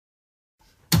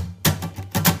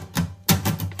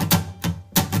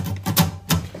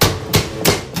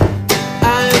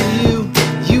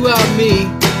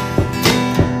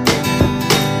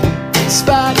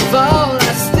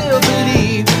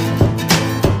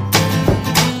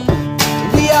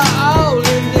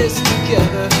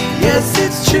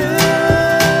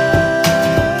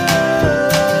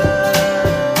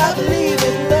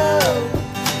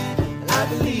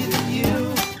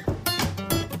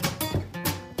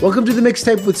Welcome to the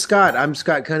Mixtape with Scott. I'm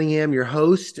Scott Cunningham, your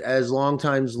host. As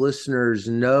longtime listeners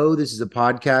know, this is a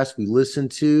podcast we listen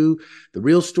to the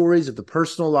real stories of the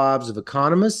personal lives of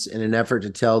economists in an effort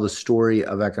to tell the story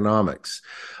of economics.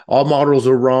 All models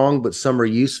are wrong, but some are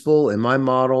useful, and my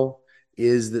model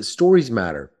is that stories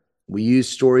matter. We use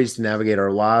stories to navigate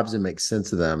our lives and make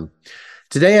sense of them.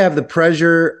 Today, I have the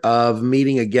pleasure of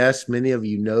meeting a guest many of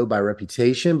you know by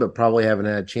reputation, but probably haven't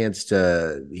had a chance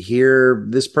to hear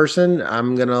this person.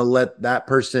 I'm going to let that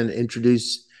person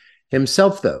introduce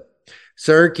himself, though.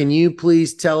 Sir, can you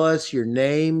please tell us your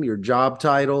name, your job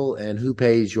title, and who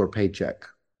pays your paycheck?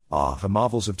 The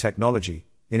marvels of technology,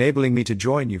 enabling me to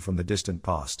join you from the distant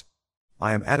past.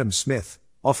 I am Adam Smith,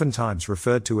 oftentimes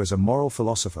referred to as a moral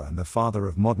philosopher and the father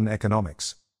of modern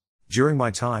economics. During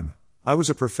my time, I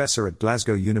was a professor at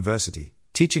Glasgow University,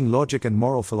 teaching logic and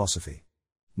moral philosophy.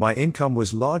 My income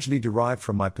was largely derived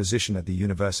from my position at the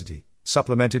university,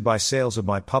 supplemented by sales of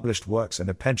my published works and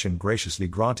a pension graciously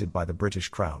granted by the British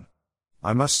Crown.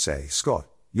 I must say, Scott,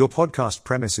 your podcast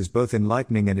premise is both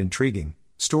enlightening and intriguing.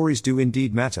 Stories do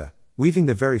indeed matter, weaving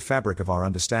the very fabric of our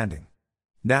understanding.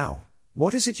 Now,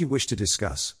 what is it you wish to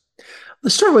discuss?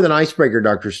 Let's start with an icebreaker,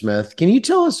 Dr. Smith. Can you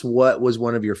tell us what was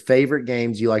one of your favorite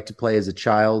games you liked to play as a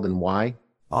child and why?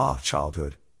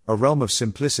 Childhood, a realm of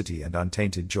simplicity and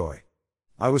untainted joy.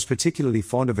 I was particularly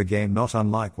fond of a game not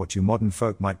unlike what you modern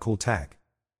folk might call tag.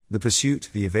 The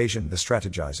pursuit, the evasion, the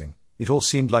strategizing, it all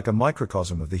seemed like a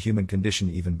microcosm of the human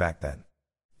condition even back then.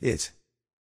 It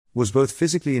was both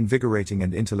physically invigorating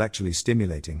and intellectually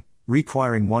stimulating,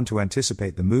 requiring one to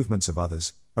anticipate the movements of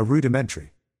others, a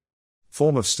rudimentary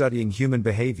form of studying human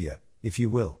behavior, if you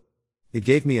will. It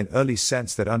gave me an early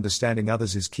sense that understanding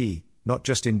others is key, not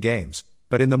just in games,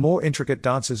 but in the more intricate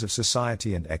dances of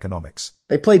society and economics.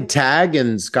 They played tag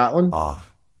in Scotland?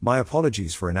 My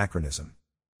apologies for anachronism.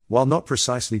 While not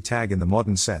precisely tag in the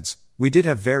modern sense, we did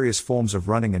have various forms of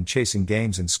running and chasing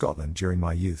games in Scotland during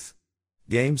my youth.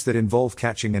 Games that involve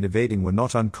catching and evading were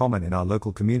not uncommon in our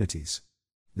local communities.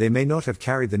 They may not have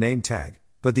carried the name tag,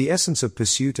 but the essence of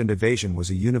pursuit and evasion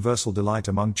was a universal delight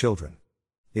among children.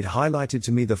 It highlighted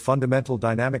to me the fundamental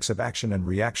dynamics of action and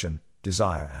reaction,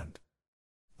 desire and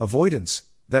avoidance,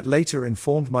 that later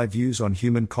informed my views on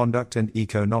human conduct and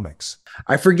economics.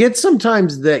 I forget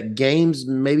sometimes that games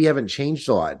maybe haven't changed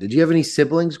a lot. Did you have any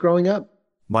siblings growing up?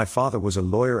 My father was a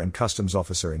lawyer and customs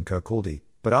officer in Kirkcaldy,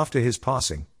 but after his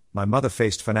passing, my mother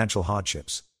faced financial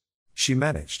hardships. She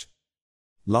managed,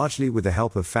 largely with the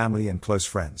help of family and close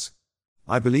friends.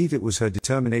 I believe it was her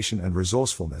determination and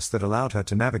resourcefulness that allowed her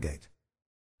to navigate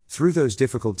through those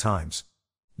difficult times.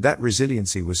 That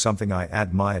resiliency was something I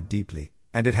admired deeply,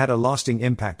 and it had a lasting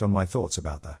impact on my thoughts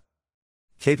about the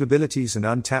capabilities and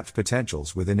untapped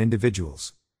potentials within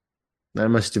individuals. That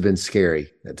must have been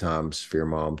scary at times for your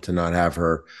mom to not have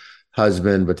her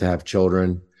husband, but to have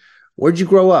children. Where'd you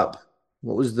grow up?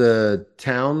 What was the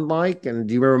town like? And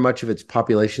do you remember much of its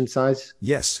population size?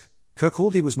 Yes.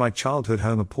 Kirkcaldy was my childhood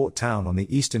home, a port town on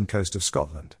the eastern coast of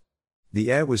Scotland.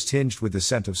 The air was tinged with the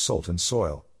scent of salt and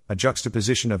soil, a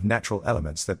juxtaposition of natural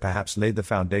elements that perhaps laid the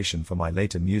foundation for my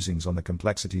later musings on the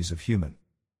complexities of human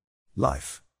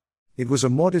life. It was a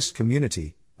modest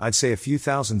community, I'd say a few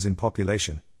thousands in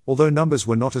population, although numbers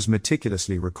were not as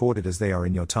meticulously recorded as they are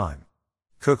in your time.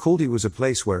 Kirkcaldy was a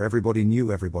place where everybody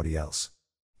knew everybody else.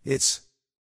 Its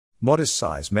modest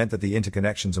size meant that the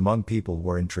interconnections among people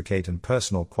were intricate and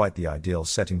personal, quite the ideal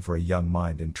setting for a young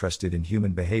mind interested in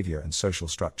human behavior and social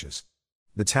structures.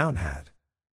 The town had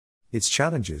its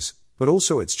challenges, but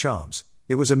also its charms.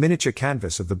 It was a miniature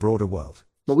canvas of the broader world.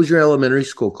 What was your elementary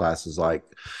school classes like?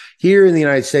 Here in the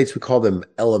United States, we call them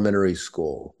elementary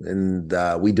school, and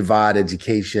we divide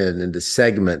education into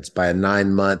segments by a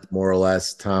 9-month, more or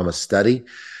less, time of study.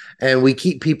 And we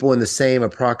keep people in the same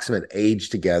approximate age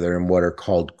together in what are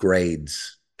called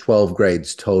grades, 12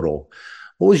 grades total.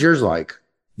 What was yours like?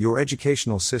 Your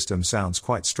educational system sounds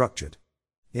quite structured.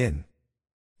 In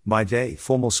my day,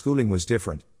 formal schooling was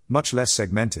different, much less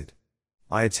segmented.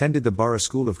 I attended the Borough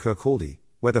School of Kirkcaldy,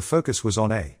 where the focus was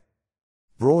on a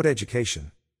broad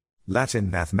education.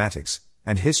 Latin, mathematics,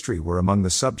 and history were among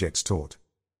the subjects taught.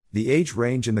 The age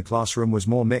range in the classroom was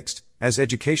more mixed, as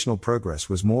educational progress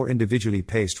was more individually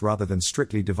paced rather than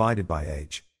strictly divided by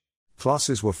age.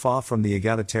 Classes were far from the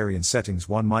egalitarian settings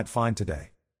one might find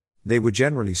today. They were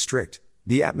generally strict,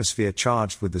 the atmosphere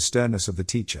charged with the sternness of the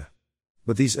teacher.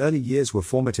 But these early years were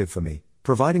formative for me,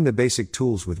 providing the basic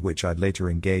tools with which I'd later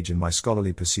engage in my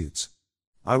scholarly pursuits.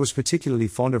 I was particularly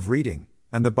fond of reading,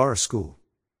 and the Borough School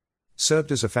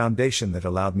served as a foundation that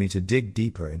allowed me to dig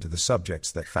deeper into the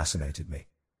subjects that fascinated me.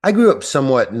 I grew up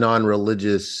somewhat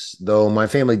non-religious, though my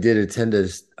family did attend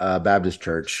a Baptist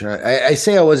church. I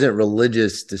say I wasn't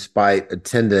religious despite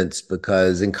attendance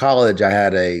because in college I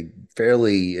had a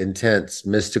fairly intense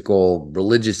mystical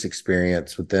religious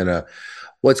experience within a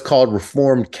what's called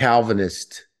Reformed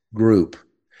Calvinist group.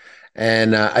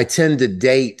 And I tend to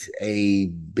date a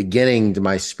beginning to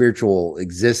my spiritual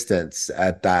existence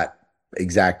at that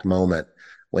exact moment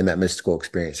when that mystical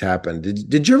experience happened.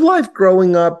 Did your life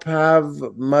growing up have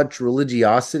much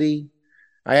religiosity?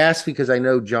 I ask because I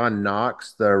know John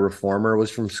Knox, the reformer,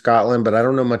 was from Scotland, but I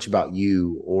don't know much about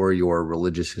you or your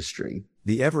religious history.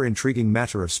 The ever intriguing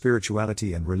matter of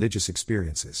spirituality and religious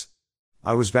experiences.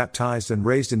 I was baptized and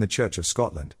raised in the Church of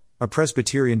Scotland, a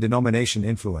Presbyterian denomination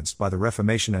influenced by the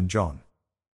Reformation and John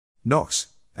Knox,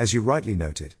 as you rightly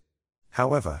noted.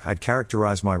 However, I'd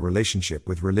characterize my relationship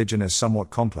with religion as somewhat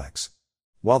complex.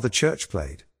 While the church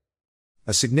played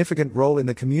a significant role in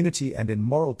the community and in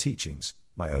moral teachings,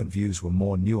 my own views were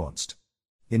more nuanced.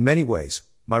 In many ways,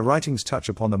 my writings touch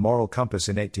upon the moral compass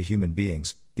innate to human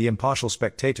beings, the impartial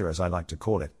spectator as I like to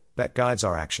call it, that guides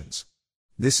our actions.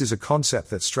 This is a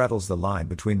concept that straddles the line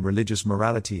between religious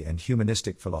morality and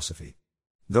humanistic philosophy.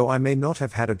 Though I may not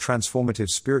have had a transformative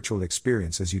spiritual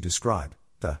experience as you describe,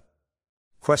 the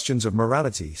questions of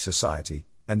morality, society,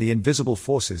 and the invisible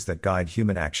forces that guide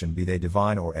human action, be they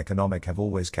divine or economic, have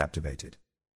always captivated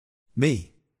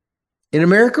me. In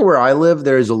America, where I live,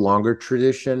 there is a longer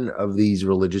tradition of these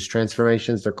religious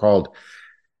transformations. They're called,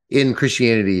 in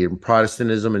Christianity and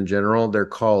Protestantism in general, they're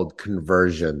called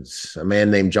conversions. A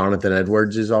man named Jonathan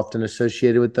Edwards is often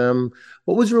associated with them.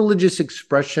 What was religious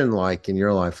expression like in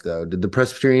your life, though? Did the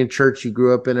Presbyterian church you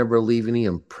grew up in ever leave any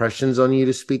impressions on you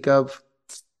to speak of?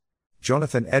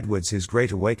 Jonathan Edwards' His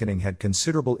Great Awakening had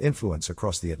considerable influence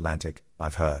across the Atlantic,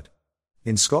 I've heard.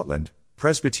 In Scotland,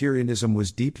 Presbyterianism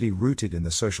was deeply rooted in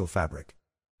the social fabric.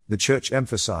 The church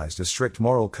emphasized a strict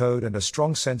moral code and a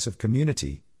strong sense of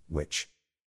community, which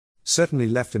certainly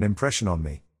left an impression on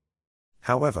me.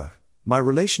 However, my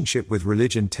relationship with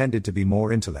religion tended to be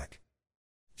more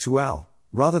intellectual,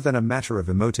 rather than a matter of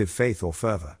emotive faith or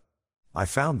fervor. I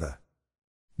found the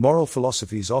moral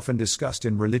philosophies often discussed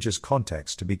in religious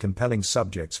contexts to be compelling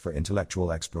subjects for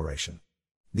intellectual exploration.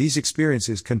 These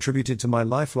experiences contributed to my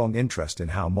lifelong interest in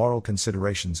how moral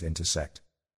considerations intersect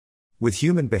with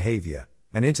human behavior,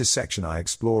 an intersection I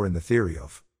explore in the theory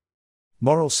of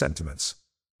moral sentiments.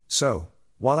 So,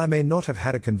 while I may not have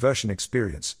had a conversion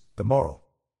experience, the moral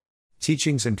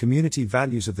teachings and community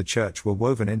values of the church were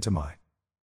woven into my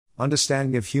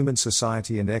understanding of human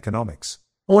society and economics.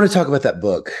 I want to talk about that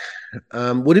book.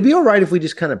 Would it be all right if we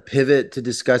just kind of pivot to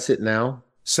discuss it now?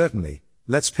 Certainly,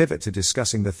 let's pivot to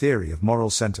discussing the theory of moral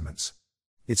sentiments.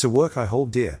 It's a work I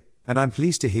hold dear, and I'm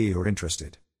pleased to hear you're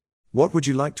interested. What would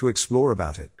you like to explore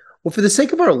about it? Well, for the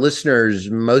sake of our listeners,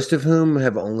 most of whom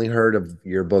have only heard of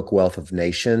your book, Wealth of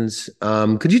Nations,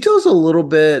 could you tell us a little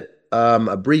bit,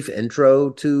 a brief intro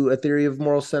to A Theory of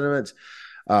Moral Sentiments?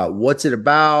 What's it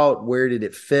about? Where did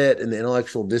it fit in the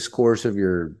intellectual discourse of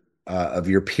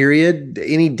your period?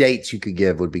 Any dates you could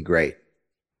give would be great.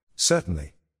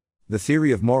 Certainly. The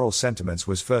Theory of Moral Sentiments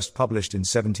was first published in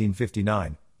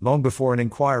 1759, long before an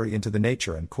inquiry into the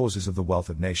nature and causes of the wealth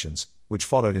of nations, which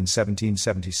followed in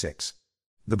 1776.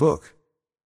 The book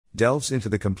delves into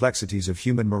the complexities of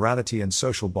human morality and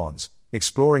social bonds,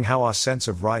 exploring how our sense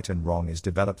of right and wrong is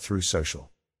developed through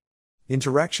social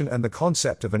interaction and the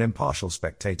concept of an impartial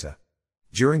spectator.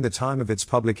 During the time of its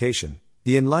publication,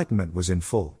 the Enlightenment was in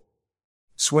full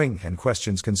swing, and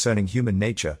questions concerning human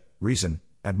nature, reason,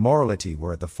 and morality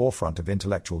were at the forefront of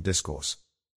intellectual discourse.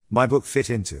 My book fit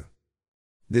into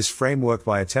this framework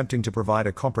by attempting to provide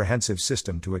a comprehensive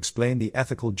system to explain the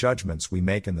ethical judgments we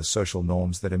make and the social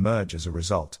norms that emerge as a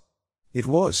result. It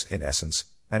was, in essence,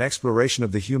 an exploration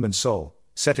of the human soul,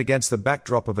 set against the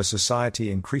backdrop of a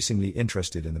society increasingly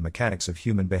interested in the mechanics of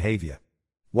human behavior.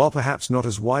 While perhaps not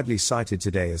as widely cited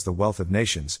today as The Wealth of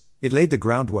Nations, it laid the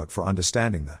groundwork for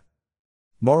understanding the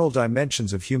moral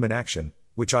dimensions of human action,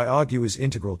 which I argue is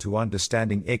integral to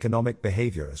understanding economic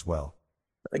behavior as well.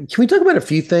 Can we talk about a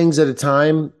few things at a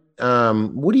time?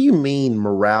 What do you mean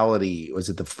morality was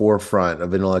at the forefront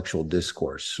of intellectual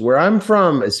discourse? Where I'm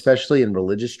from, especially in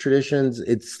religious traditions,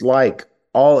 it's like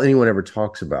all anyone ever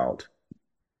talks about.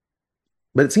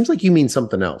 But it seems like you mean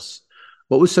something else.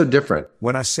 What was so different?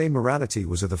 When I say morality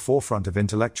was at the forefront of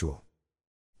intellectual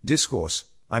discourse,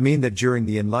 I mean that during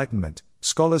the Enlightenment,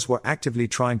 scholars were actively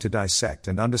trying to dissect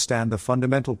and understand the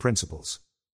fundamental principles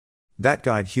that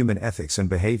guide human ethics and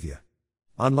behavior.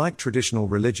 Unlike traditional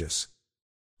religious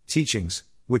teachings,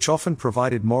 which often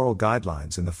provided moral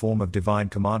guidelines in the form of divine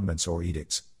commandments or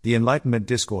edicts, the Enlightenment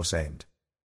discourse aimed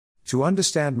To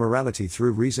understand morality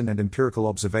through reason and empirical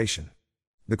observation.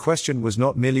 The question was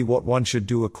not merely what one should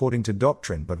do according to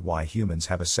doctrine, but why humans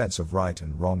have a sense of right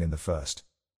and wrong in the first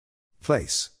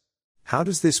place. How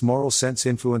does this moral sense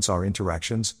influence our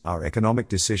interactions, our economic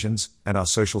decisions, and our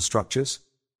social structures?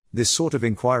 This sort of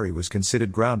inquiry was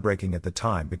considered groundbreaking at the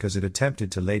time because it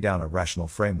attempted to lay down a rational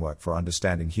framework for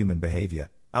understanding human behavior,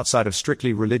 outside of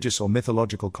strictly religious or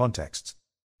mythological contexts.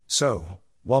 So,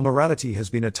 while morality has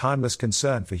been a timeless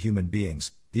concern for human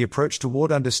beings, the approach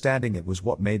toward understanding it was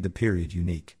what made the period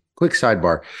unique. Quick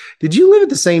sidebar. Did you live at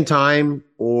the same time,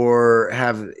 or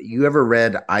have you ever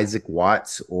read Isaac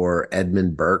Watts or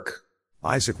Edmund Burke?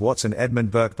 Isaac Watts and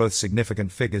Edmund Burke, both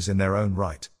significant figures in their own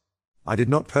right. I did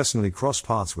not personally cross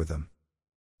paths with them,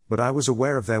 but I was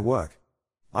aware of their work.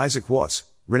 Isaac Watts,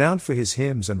 renowned for his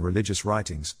hymns and religious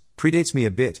writings, predates me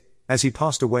a bit, as he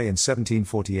passed away in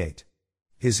 1748.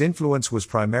 His influence was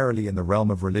primarily in the realm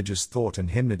of religious thought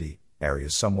and hymnody,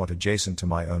 areas somewhat adjacent to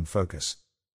my own focus.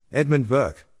 Edmund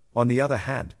Burke, on the other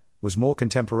hand, was more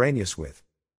contemporaneous with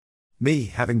me,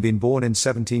 having been born in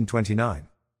 1729.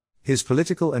 His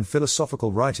political and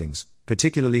philosophical writings,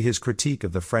 particularly his critique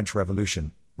of the French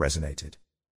Revolution, resonated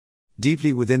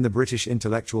deeply within the British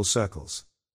intellectual circles.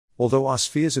 Although our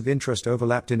spheres of interest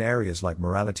overlapped in areas like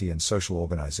morality and social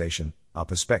organization, our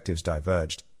perspectives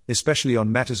diverged, especially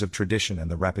on matters of tradition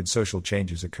and the rapid social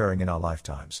changes occurring in our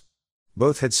lifetimes.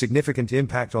 Both had significant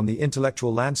impact on the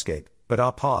intellectual landscape, but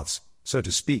our paths, so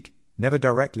to speak, never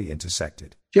directly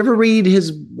intersected. Did you ever read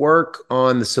his work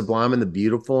on the sublime and the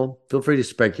beautiful? Feel free to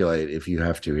speculate if you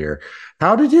have to here.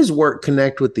 How did his work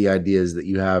connect with the ideas that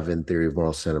you have in Theory of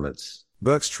Moral Sentiments?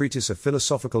 Burke's treatise, A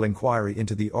Philosophical Inquiry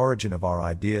into the Origin of Our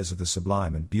Ideas of the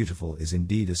Sublime and Beautiful, is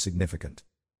indeed a significant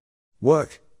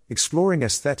work, exploring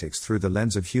aesthetics through the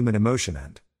lens of human emotion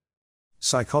and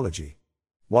psychology.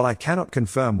 While I cannot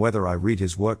confirm whether I read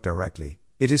his work directly,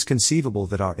 it is conceivable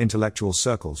that our intellectual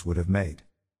circles would have made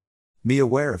me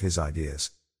aware of his ideas.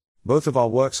 Both of our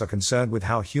works are concerned with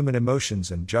how human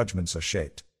emotions and judgments are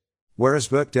shaped. Whereas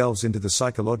Burke delves into the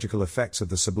psychological effects of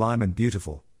the sublime and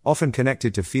beautiful, often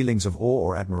connected to feelings of awe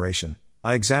or admiration,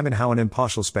 I examine how an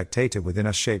impartial spectator within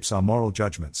us shapes our moral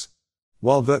judgments.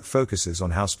 While Burke focuses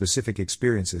on how specific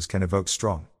experiences can evoke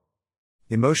strong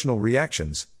emotional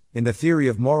reactions, in the Theory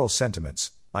of Moral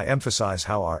Sentiments, I emphasize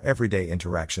how our everyday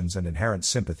interactions and inherent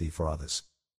sympathy for others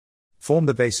form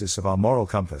the basis of our moral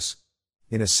compass.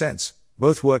 In a sense,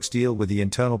 both works deal with the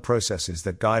internal processes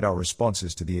that guide our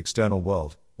responses to the external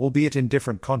world, albeit in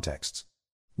different contexts.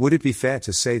 Would it be fair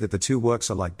to say that the two works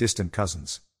are like distant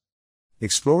cousins,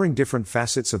 exploring different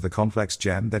facets of the complex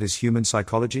gem that is human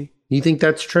psychology? You think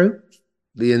that's true?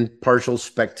 The impartial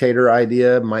spectator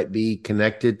idea might be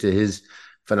connected to his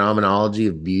phenomenology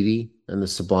of beauty and the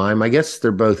sublime. I guess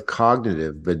they're both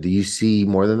cognitive, but do you see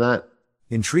more than that?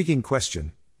 Intriguing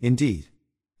question, indeed.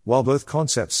 While both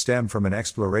concepts stem from an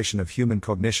exploration of human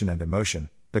cognition and emotion,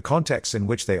 the contexts in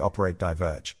which they operate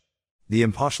diverge. The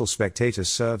impartial spectator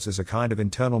serves as a kind of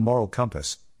internal moral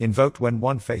compass, invoked when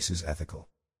one faces ethical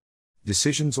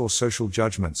decisions or social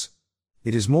judgments.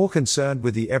 It is more concerned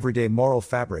with the everyday moral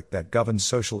fabric that governs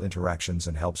social interactions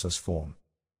and helps us form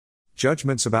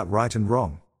judgments about right and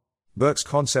wrong. Burke's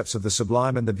concepts of the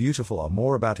sublime and the beautiful are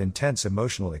more about intense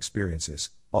emotional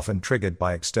experiences, often triggered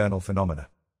by external phenomena,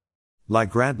 like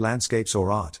grand landscapes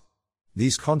or art.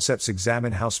 These concepts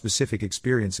examine how specific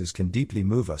experiences can deeply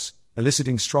move us,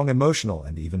 eliciting strong emotional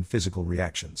and even physical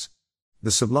reactions.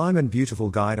 The sublime and beautiful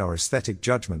guide our aesthetic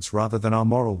judgments rather than our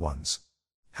moral ones.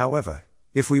 However,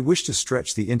 if we wish to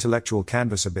stretch the intellectual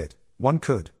canvas a bit, one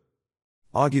could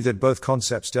argue that both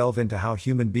concepts delve into how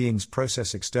human beings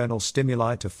process external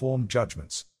stimuli to form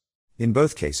judgments. In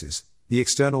both cases, the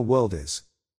external world is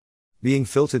being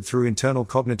filtered through internal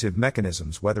cognitive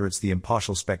mechanisms, whether it's the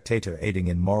impartial spectator aiding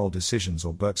in moral decisions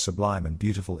or Burke's sublime and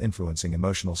beautiful influencing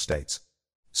emotional states.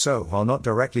 So, while not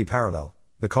directly parallel,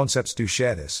 the concepts do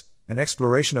share this, an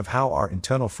exploration of how our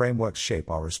internal frameworks shape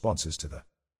our responses to the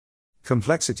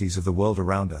complexities of the world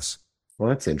around us. Well,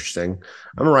 that's interesting.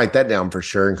 I'm gonna write that down for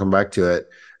sure and come back to it.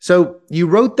 So you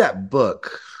wrote that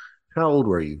book. How old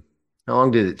were you? How long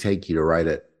did it take you to write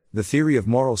it? The Theory of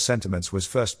Moral Sentiments was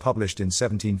first published in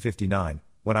 1759,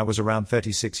 when I was around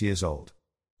 36 years old.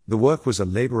 The work was a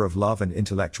labor of love and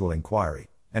intellectual inquiry,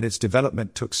 and its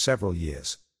development took several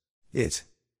years. It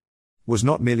was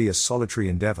not merely a solitary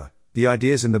endeavor. The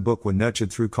ideas in the book were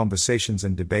nurtured through conversations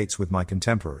and debates with my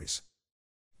contemporaries,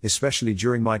 especially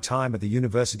during my time at the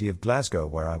University of Glasgow,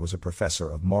 where I was a professor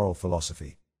of moral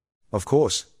philosophy. Of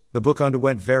course, the book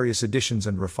underwent various additions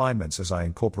and refinements as I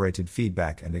incorporated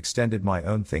feedback and extended my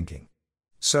own thinking.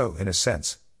 So, in a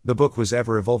sense, The book was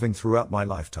ever evolving throughout my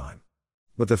lifetime.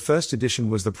 But the first edition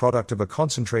was the product of a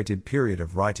concentrated period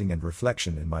of writing and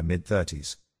reflection in my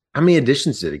mid-30s. How many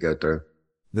editions did it go through?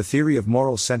 The theory of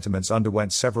moral sentiments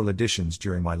underwent several editions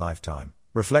during my lifetime,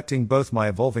 reflecting both my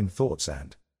evolving thoughts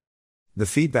and the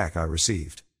feedback I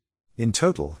received. In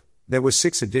total, there were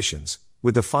 6 editions,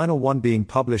 with the final one being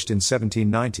published in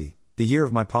 1790, the year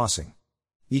of my passing.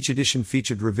 Each edition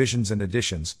featured revisions and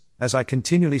additions, as I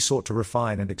continually sought to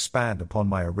refine and expand upon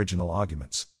my original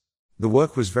arguments. The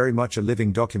work was very much a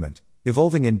living document,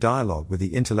 evolving in dialogue with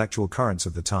the intellectual currents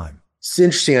of the time. It's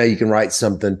interesting how you can write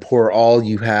something, pour all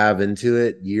you have into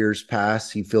it, years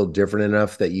pass, you feel different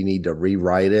enough that you need to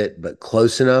rewrite it, but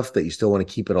close enough that you still want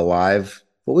to keep it alive.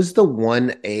 What was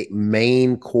the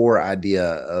main core idea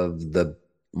of the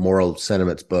Moral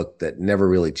Sentiments book that never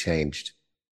really changed?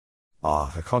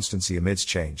 A constancy amidst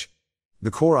change.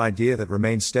 The core idea that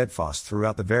remained steadfast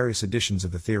throughout the various editions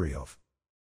of the theory of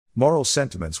moral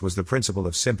sentiments was the principle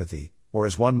of sympathy, or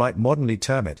as one might modernly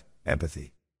term it,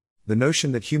 empathy. The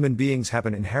notion that human beings have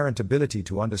an inherent ability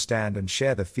to understand and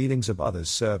share the feelings of others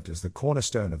served as the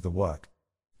cornerstone of the work.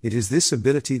 It is this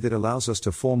ability that allows us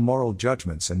to form moral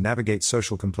judgments and navigate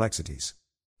social complexities.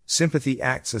 Sympathy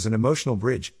acts as an emotional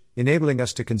bridge, enabling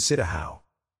us to consider how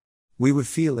we would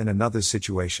feel in another's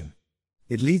situation.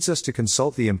 It leads us to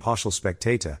consult the impartial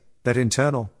spectator, that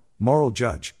internal, moral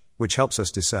judge, which helps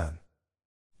us discern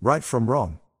right from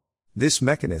wrong. This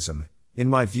mechanism, in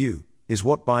my view, is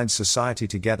what binds society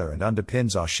together and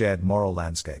underpins our shared moral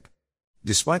landscape.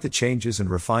 Despite the changes and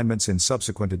refinements in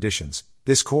subsequent editions,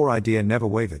 this core idea never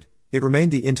wavered. It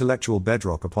remained the intellectual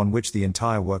bedrock upon which the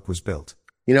entire work was built.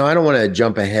 You know, I don't want to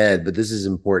jump ahead, but this is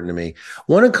important to me.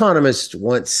 One economist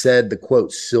once said the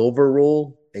quote, silver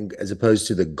rule, as opposed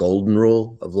to the golden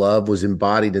rule of love, was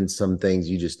embodied in some things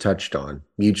you just touched on,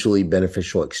 mutually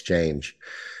beneficial exchange.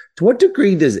 To what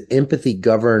degree does empathy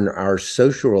govern our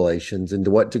social relations, and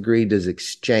to what degree does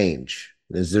exchange?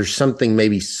 Is there something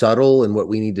maybe subtle in what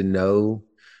we need to know,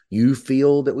 you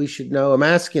feel that we should know? I'm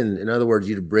asking, in other words,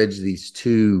 you to bridge these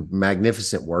two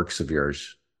magnificent works of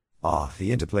yours.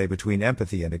 The interplay between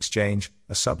empathy and exchange,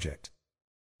 a subject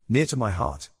near to my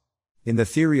heart. In the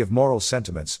theory of moral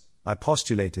sentiments, I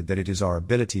postulated that it is our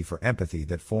ability for empathy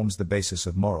that forms the basis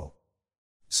of moral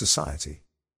society.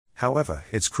 However,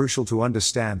 it's crucial to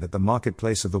understand that the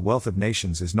marketplace of the wealth of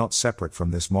nations is not separate from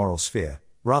this moral sphere,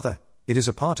 rather, it is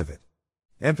a part of it.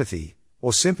 Empathy,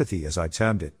 or sympathy as I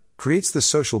termed it, creates the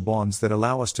social bonds that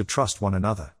allow us to trust one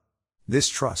another. This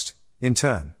trust, in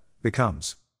turn,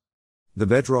 becomes the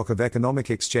bedrock of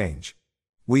economic exchange.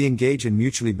 We engage in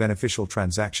mutually beneficial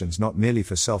transactions not merely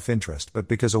for self-interest but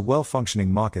because a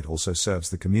well-functioning market also serves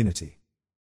the community.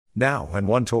 Now, when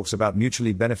one talks about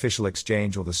mutually beneficial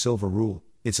exchange or the silver rule,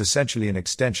 it's essentially an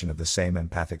extension of the same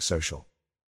empathic social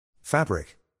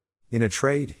fabric. In a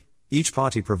trade, each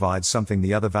party provides something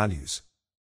the other values,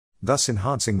 thus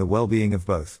enhancing the well-being of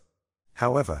both.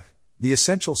 However, the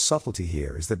essential subtlety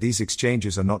here is that these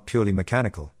exchanges are not purely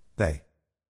mechanical, they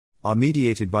are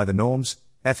mediated by the norms,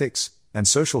 ethics, and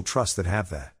social trust that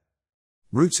have their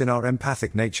roots in our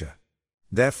empathic nature.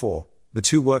 Therefore, the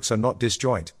two works are not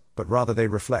disjoint, but rather they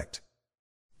reflect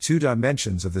two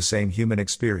dimensions of the same human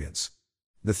experience.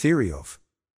 The theory of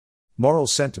moral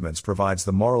sentiments provides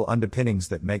the moral underpinnings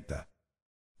that make the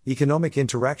economic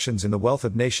interactions in the wealth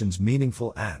of nations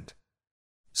meaningful and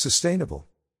sustainable.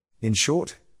 In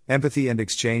short, empathy and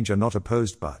exchange are not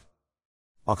opposed but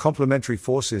are complementary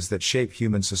forces that shape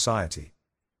human society.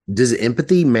 Does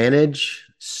empathy manage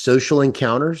social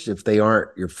encounters if they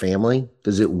aren't your family?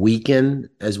 Does it weaken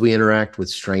as we interact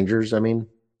with strangers?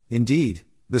 Indeed,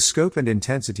 the scope and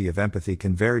intensity of empathy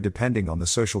can vary depending on the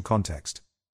social context.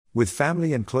 With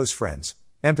family and close friends,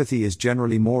 empathy is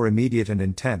generally more immediate and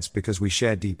intense because we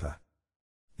share deeper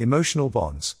emotional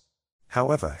bonds.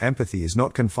 However, empathy is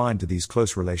not confined to these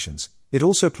close relations. It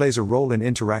also plays a role in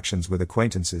interactions with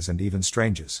acquaintances and even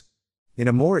strangers. In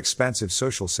a more expansive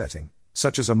social setting,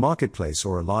 such as a marketplace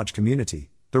or a large community,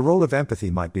 the role of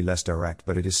empathy might be less direct,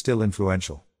 but it is still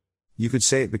influential. You could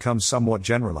say it becomes somewhat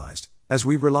generalized, as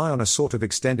we rely on a sort of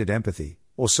extended empathy,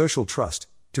 or social trust,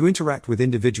 to interact with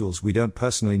individuals we don't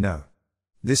personally know.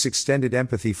 This extended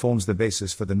empathy forms the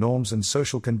basis for the norms and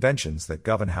social conventions that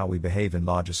govern how we behave in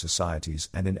larger societies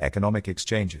and in economic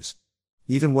exchanges.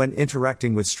 Even when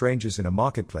interacting with strangers in a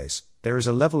marketplace, there is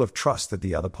a level of trust that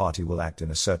the other party will act in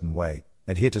a certain way,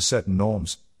 adhere to certain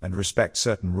norms, and respect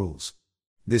certain rules.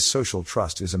 This social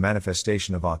trust is a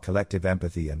manifestation of our collective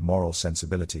empathy and moral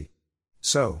sensibility.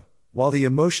 So, while the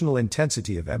emotional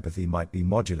intensity of empathy might be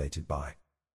modulated by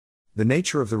the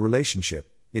nature of the relationship,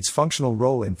 its functional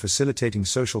role in facilitating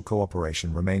social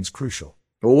cooperation remains crucial.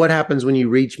 But what happens when you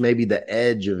reach maybe the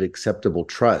edge of acceptable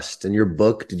trust? In your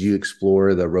book, did you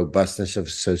explore the robustness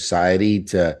of society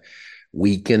to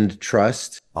weakened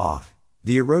trust?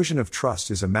 The erosion of trust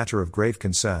is a matter of grave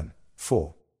concern,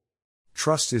 for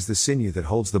trust is the sinew that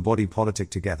holds the body politic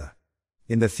together.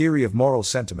 In the theory of moral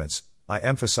sentiments, I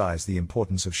emphasize the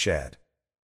importance of shared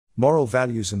moral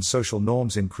values and social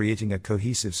norms in creating a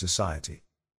cohesive society.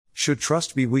 Should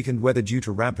trust be weakened, whether due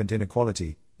to rampant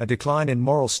inequality, a decline in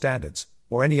moral standards,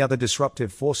 or any other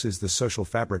disruptive forces, the social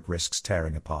fabric risks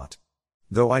tearing apart.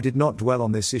 Though I did not dwell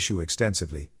on this issue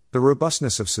extensively, the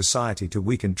robustness of society to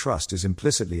weaken trust is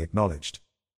implicitly acknowledged.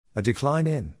 A decline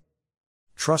in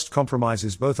trust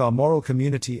compromises both our moral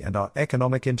community and our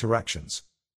economic interactions.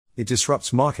 It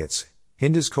disrupts markets,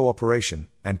 hinders cooperation,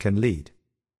 and can lead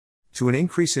to an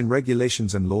increase in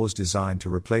regulations and laws designed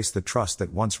to replace the trust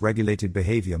that once regulated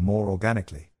behavior more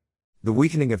organically. The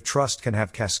weakening of trust can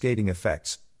have cascading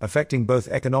effects, affecting both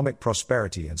economic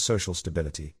prosperity and social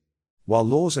stability. While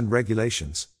laws and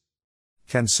regulations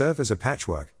can serve as a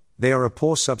patchwork, they are a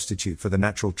poor substitute for the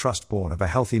natural trust born of a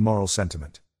healthy moral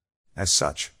sentiment. As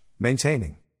such,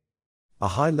 maintaining a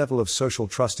high level of social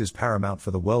trust is paramount for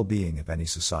the well-being of any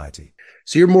society.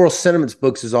 So your moral sentiments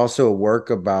books is also a work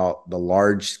about the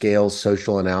large-scale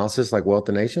social analysis like Wealth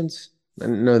of Nations? I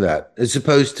didn't know that. As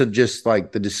opposed to just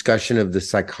like the discussion of the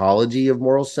psychology of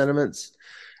moral sentiments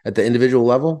at the individual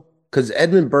level? Because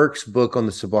Edmund Burke's book on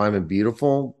the sublime and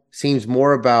beautiful seems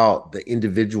more about the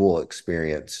individual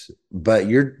experience, but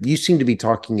you seem to be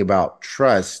talking about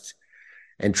trust,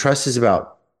 and trust is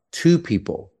about two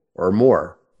people or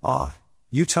more.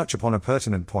 You touch upon a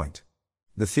pertinent point.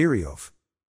 The theory of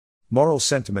moral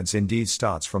sentiments indeed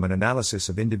starts from an analysis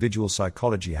of individual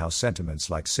psychology, how sentiments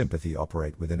like sympathy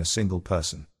operate within a single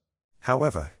person.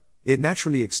 However, it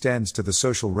naturally extends to the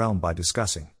social realm by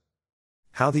discussing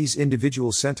how these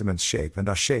individual sentiments shape and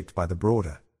are shaped by the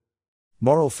broader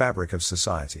moral fabric of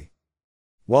society.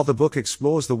 While the book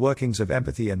explores the workings of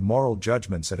empathy and moral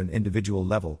judgments at an individual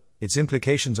level, its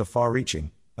implications are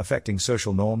far-reaching, affecting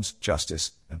social norms,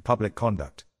 justice, and public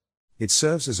conduct. It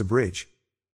serves as a bridge,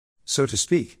 so to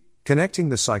speak, connecting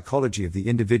the psychology of the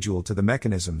individual to the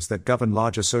mechanisms that govern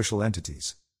larger social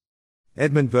entities.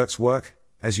 Edmund Burke's work,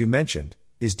 as you mentioned,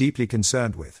 is deeply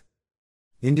concerned with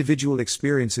individual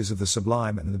experiences of the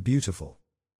sublime and the beautiful.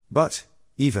 But,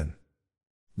 even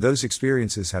those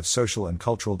experiences have social and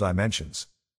cultural dimensions.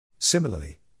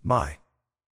 Similarly, my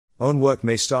own work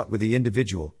may start with the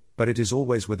individual, but it is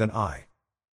always with an eye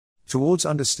towards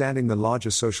understanding the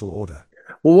larger social order.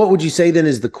 Well, what would you say then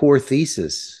is the core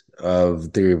thesis of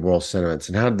theory of moral sentiments,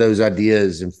 and how did those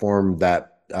ideas inform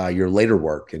that your later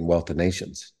work in Wealth of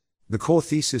Nations? The core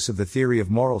thesis of the theory of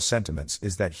moral sentiments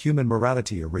is that human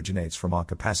morality originates from our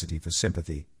capacity for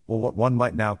sympathy, or what one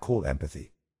might now call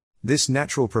empathy. This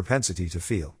natural propensity to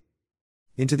feel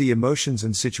into the emotions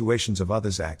and situations of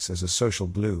others acts as a social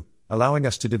glue, allowing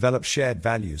us to develop shared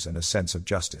values and a sense of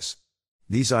justice.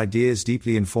 These ideas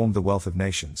deeply informed the Wealth of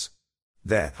Nations.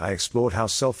 There, I explored how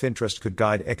self-interest could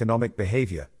guide economic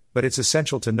behavior, but it's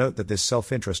essential to note that this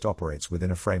self-interest operates within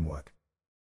a framework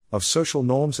of social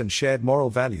norms and shared moral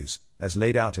values, as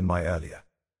laid out in my earlier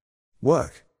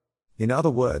work. In other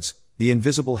words, the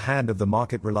invisible hand of the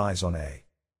market relies on a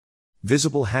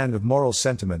visible hand of moral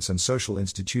sentiments and social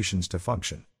institutions to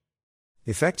function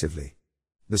effectively.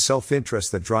 The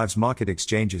self-interest that drives market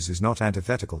exchanges is not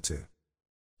antithetical to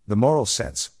the moral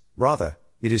sense, rather,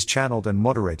 it is channeled and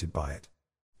moderated by it.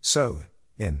 So,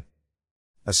 in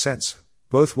a sense,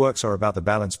 both works are about the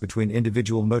balance between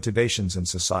individual motivations and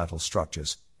societal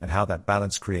structures, and how that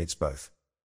balance creates both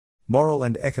moral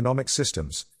and economic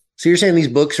systems. So you're saying these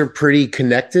books are pretty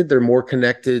connected? They're more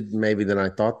connected maybe than I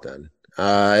thought then.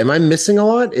 Am I missing a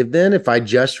lot? If I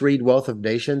just read Wealth of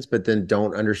Nations, but then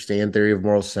don't understand theory of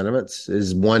moral sentiments,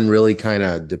 is one really kind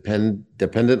of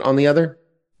dependent on the other?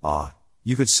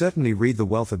 You could certainly read The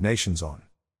Wealth of Nations on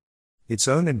its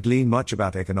own and glean much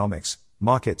about economics,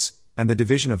 markets, and the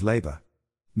division of labor.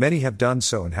 Many have done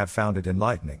so and have found it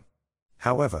enlightening.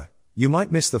 However, you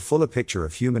might miss the fuller picture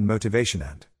of human motivation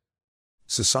and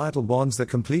societal bonds that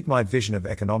complete my vision of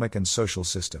economic and social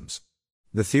systems.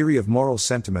 The theory of moral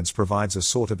sentiments provides a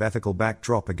sort of ethical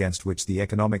backdrop against which the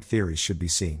economic theories should be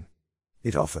seen.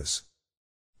 It offers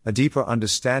a deeper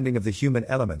understanding of the human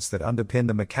elements that underpin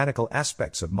the mechanical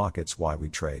aspects of markets, why we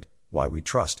trade, why we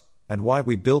trust, and why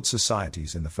we build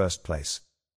societies in the first place.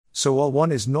 So while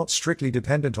one is not strictly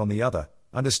dependent on the other,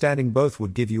 understanding both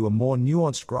would give you a more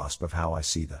nuanced grasp of how I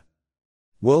see the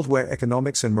world, where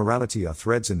economics and morality are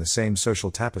threads in the same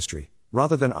social tapestry,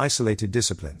 rather than isolated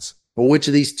disciplines. Well, which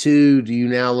of these two do you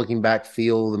now, looking back,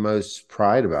 feel the most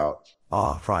pride about?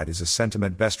 Pride is a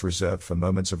sentiment best reserved for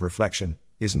moments of reflection,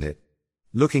 isn't it?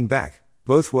 Looking back,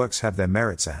 both works have their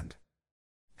merits and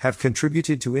have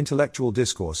contributed to intellectual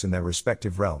discourse in their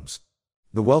respective realms.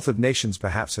 The Wealth of Nations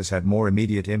perhaps has had more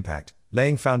immediate impact,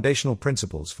 laying foundational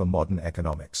principles for modern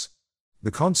economics.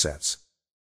 The concepts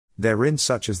therein,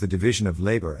 such as the division of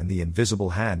labor and the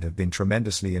invisible hand, have been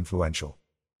tremendously influential.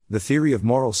 The theory of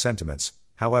moral sentiments,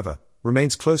 however,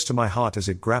 remains close to my heart as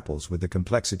it grapples with the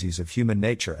complexities of human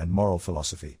nature and moral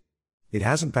philosophy. It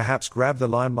hasn't perhaps grabbed the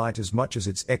limelight as much as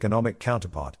its economic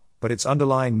counterpart, but its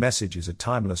underlying message is a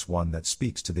timeless one that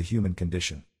speaks to the human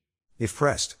condition. If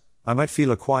pressed, I might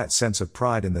feel a quiet sense of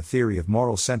pride in the theory of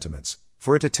moral sentiments,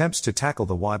 for it attempts to tackle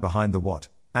the why behind the what,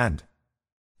 and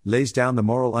lays down the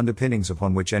moral underpinnings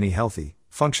upon which any healthy,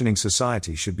 functioning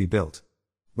society should be built.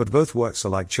 But both works are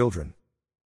like children.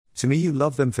 To me, you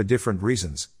love them for different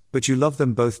reasons, but you love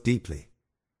them both deeply.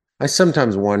 I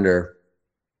sometimes wonder,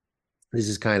 this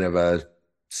is kind of a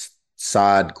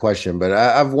sod question, but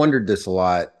I've wondered this a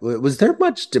lot. Was there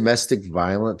much domestic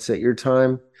violence at your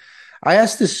time? I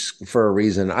ask this for a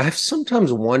reason. I've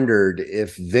sometimes wondered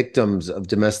if victims of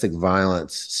domestic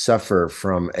violence suffer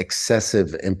from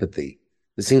excessive empathy.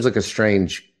 It seems like a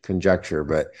strange conjecture,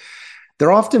 but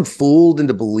they're often fooled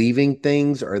into believing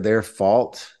things are their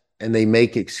fault, and they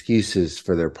make excuses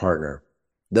for their partner.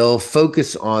 They'll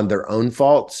focus on their own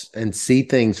faults and see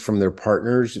things from their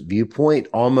partner's viewpoint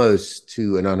almost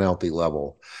to an unhealthy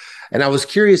level. And I was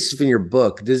curious if in your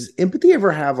book, does empathy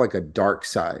ever have like a dark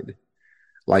side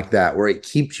like that, where it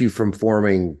keeps you from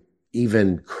forming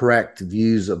even correct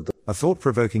views of the... A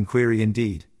thought-provoking query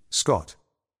indeed, Scott.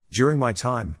 During my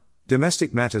time,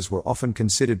 domestic matters were often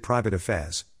considered private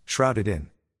affairs, shrouded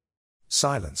in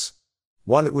silence.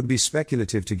 While it would be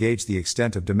speculative to gauge the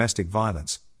extent of domestic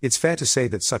violence, it's fair to say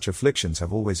that such afflictions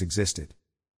have always existed.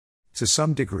 To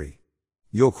some degree.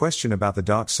 Your question about the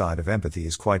dark side of empathy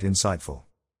is quite insightful.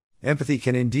 Empathy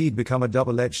can indeed become a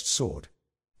double-edged sword.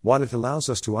 While it allows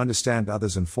us to understand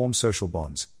others and form social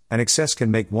bonds, an excess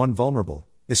can make one vulnerable,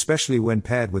 especially when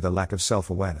paired with a lack of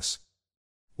self-awareness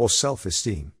or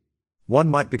self-esteem. One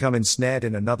might become ensnared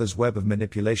in another's web of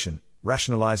manipulation,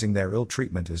 rationalizing their ill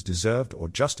treatment as deserved or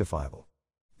justifiable.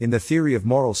 In the theory of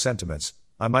moral sentiments,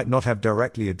 I might not have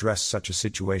directly addressed such a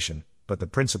situation, but the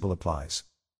principle applies.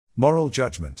 Moral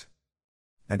judgment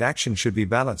and action should be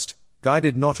balanced,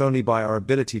 guided not only by our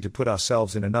ability to put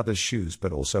ourselves in another's shoes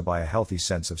but also by a healthy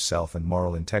sense of self and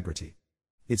moral integrity.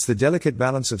 It's the delicate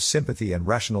balance of sympathy and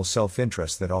rational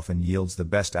self-interest that often yields the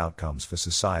best outcomes for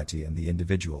society and the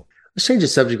individual. Let's change the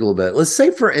subject a little bit. Let's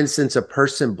say, for instance, a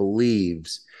person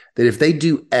believes that if they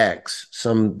do X,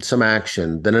 some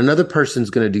action, then another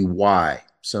person's going to do Y,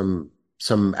 some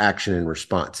action in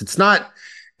response. It's not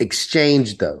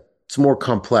exchanged, though. It's more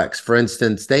complex. For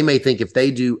instance, they may think if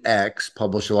they do X,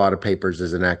 publish a lot of papers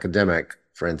as an academic,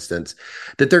 for instance,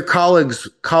 that their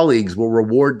colleagues will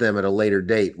reward them at a later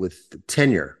date with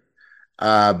tenure.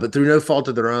 But through no fault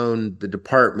of their own, the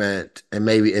department, and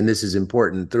this is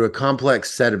important, through a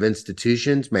complex set of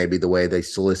institutions, maybe the way they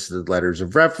solicited letters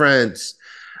of reference,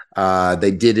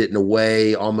 they did it in a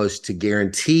way almost to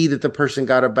guarantee that the person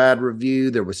got a bad review.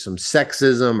 There was some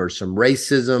sexism or some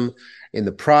racism in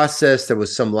the process. There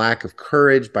was some lack of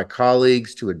courage by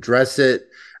colleagues to address it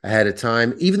ahead of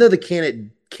time. Even though the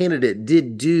candidate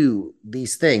did do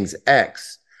these things,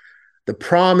 X, the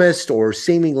promised or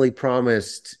seemingly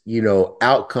promised,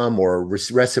 outcome or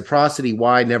reciprocity,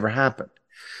 Y, never happened.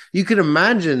 You can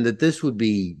imagine that this would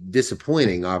be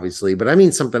disappointing, obviously, but I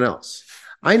mean something else.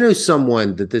 I know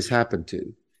someone that this happened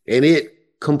to, and it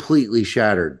completely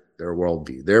shattered their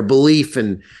worldview, their belief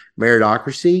in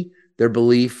meritocracy, their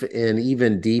belief in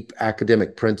even deep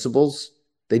academic principles.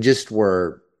 They just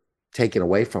were taken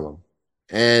away from them.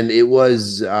 And it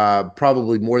was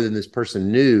probably more than this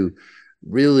person knew,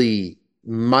 really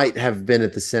might have been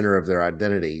at the center of their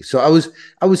identity. So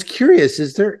I was curious,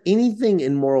 is there anything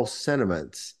in moral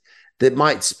sentiments that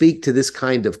might speak to this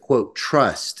kind of, quote,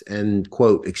 trust and,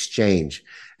 quote, exchange,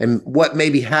 and what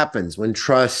maybe happens when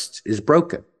trust is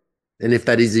broken, and if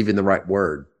that is even the right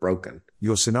word, broken?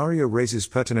 Your scenario raises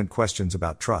pertinent questions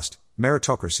about trust,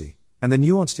 meritocracy, and the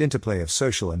nuanced interplay of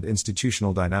social and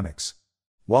institutional dynamics.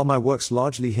 While my works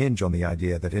largely hinge on the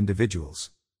idea that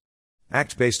individuals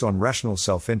act based on rational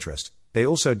self-interest, they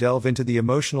also delve into the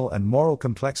emotional and moral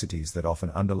complexities that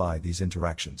often underlie these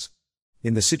interactions.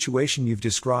 In the situation you've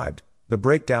described, the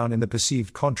breakdown in the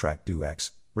perceived contract do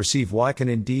X, receive Y can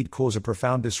indeed cause a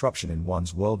profound disruption in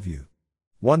one's worldview.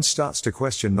 One starts to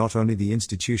question not only the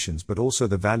institutions but also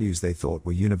the values they thought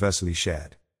were universally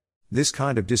shared. This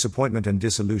kind of disappointment and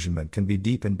disillusionment can be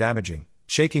deep and damaging,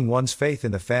 shaking one's faith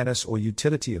in the fairness or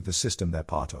utility of the system they're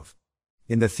part of.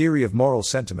 In the theory of moral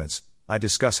sentiments, I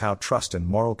discuss how trust and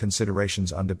moral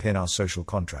considerations underpin our social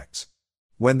contracts.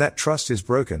 When that trust is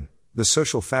broken, the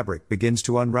social fabric begins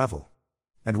to unravel.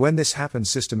 And when this happens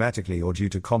systematically or due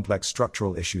to complex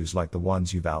structural issues like the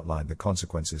ones you've outlined, the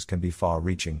consequences can be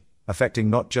far-reaching, affecting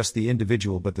not just the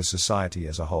individual but the society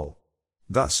as a whole.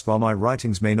 Thus, while my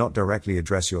writings may not directly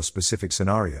address your specific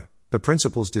scenario, the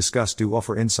principles discussed do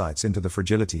offer insights into the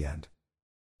fragility and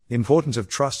importance of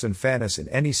trust and fairness in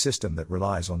any system that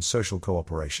relies on social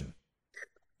cooperation.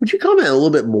 Would you comment a little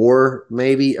bit more,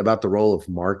 maybe, about the role of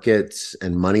markets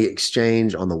and money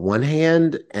exchange on the one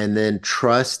hand, and then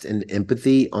trust and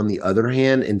empathy on the other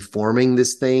hand, in forming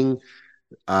this thing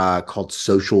called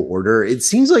social order? It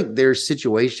seems like there's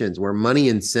situations where money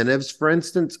incentives, for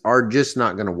instance, are just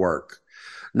not going to work.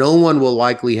 No one will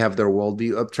likely have their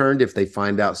worldview upturned if they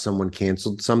find out someone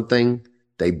canceled something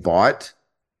they bought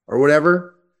or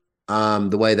whatever.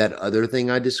 The way that other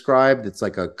thing I described, it's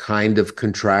like a kind of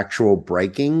contractual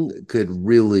breaking, could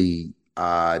really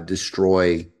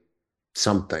destroy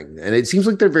something. And it seems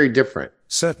like they're very different.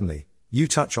 Certainly, you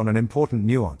touch on an important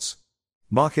nuance.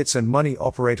 Markets and money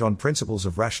operate on principles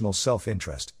of rational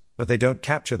self-interest, but they don't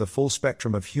capture the full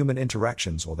spectrum of human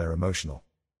interactions or their emotional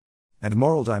and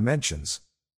moral dimensions.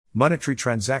 Monetary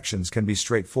transactions can be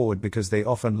straightforward because they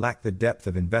often lack the depth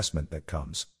of investment that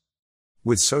comes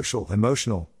with social,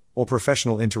 emotional, or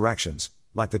professional interactions,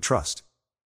 like the trust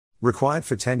required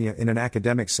for tenure in an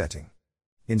academic setting.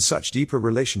 In such deeper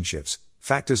relationships,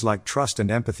 factors like trust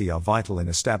and empathy are vital in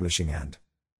establishing and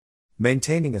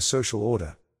maintaining a social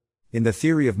order. In the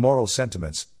theory of moral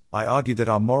sentiments, I argue that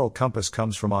our moral compass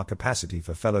comes from our capacity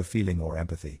for fellow feeling or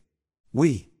empathy.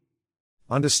 We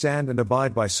understand and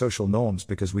abide by social norms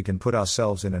because we can put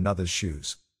ourselves in another's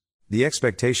shoes. The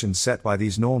expectations set by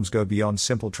these norms go beyond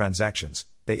simple transactions.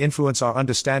 They influence our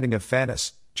understanding of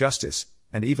fairness, justice,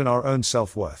 and even our own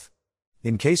self-worth.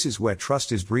 In cases where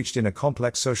trust is breached in a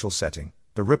complex social setting,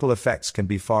 the ripple effects can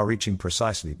be far-reaching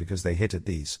precisely because they hit at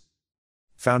these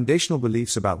foundational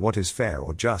beliefs about what is fair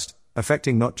or just,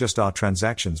 affecting not just our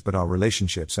transactions but our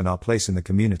relationships and our place in the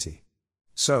community.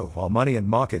 So, while money and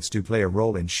markets do play a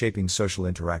role in shaping social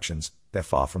interactions, they're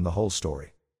far from the whole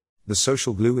story. The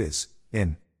social glue is,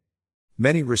 in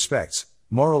many respects,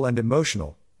 moral and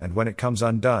emotional, and when it comes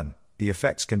undone, the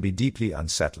effects can be deeply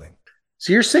unsettling.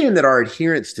 So you're saying that our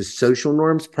adherence to social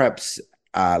norms, perhaps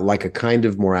like a kind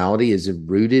of morality, is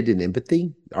rooted in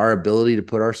empathy, our ability to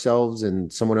put ourselves in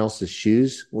someone else's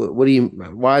shoes? What do you?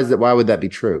 Why is that? Why would that be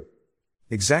true?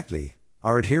 Exactly.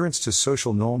 Our adherence to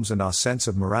social norms and our sense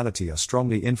of morality are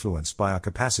strongly influenced by our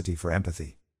capacity for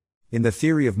empathy. In the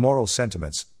theory of moral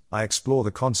sentiments, I explore the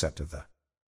concept of the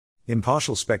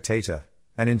impartial spectator,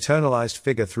 an internalized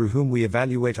figure through whom we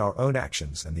evaluate our own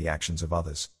actions and the actions of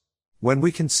others. When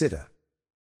we consider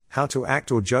how to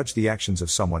act or judge the actions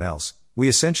of someone else, we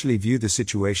essentially view the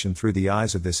situation through the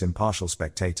eyes of this impartial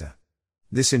spectator.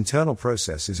 This internal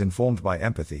process is informed by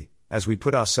empathy, as we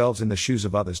put ourselves in the shoes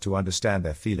of others to understand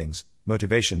their feelings,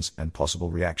 motivations, and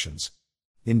possible reactions.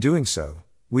 In doing so,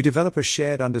 we develop a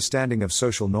shared understanding of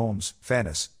social norms,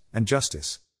 fairness, and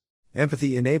justice.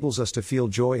 Empathy enables us to feel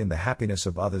joy in the happiness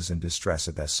of others and distress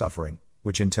at their suffering,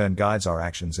 which in turn guides our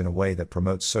actions in a way that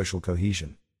promotes social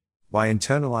cohesion. By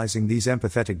internalizing these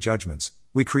empathetic judgments,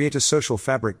 we create a social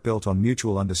fabric built on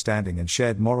mutual understanding and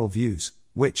shared moral views,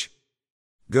 which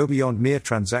go beyond mere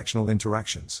transactional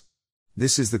interactions.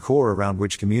 This is the core around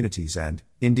which communities and,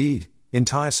 indeed,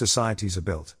 entire societies are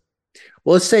built.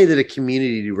 Well, let's say that a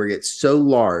community were to get so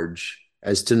large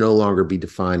as to no longer be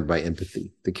defined by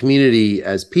empathy. The community,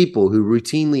 as people who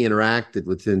routinely interacted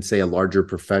within, say, a larger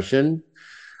profession,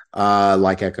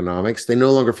 like economics, they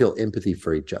no longer feel empathy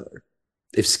for each other.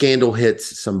 If scandal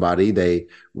hits somebody, they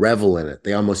revel in it.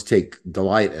 They almost take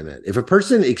delight in it. If a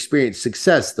person experiences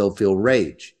success, they'll feel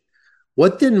rage.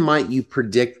 What then might you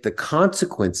predict the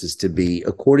consequences to be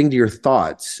according to your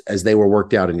thoughts as they were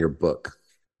worked out in your book?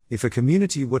 If a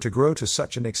community were to grow to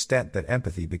such an extent that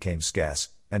empathy became scarce,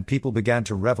 and people began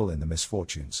to revel in the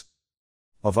misfortunes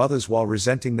of others while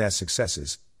resenting their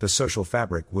successes, the social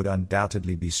fabric would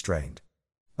undoubtedly be strained.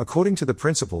 According to the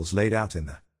principles laid out in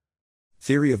the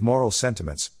theory of moral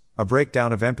sentiments, a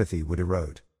breakdown of empathy would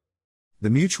erode the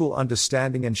mutual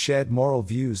understanding and shared moral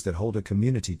views that hold a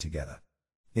community together.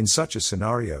 In such a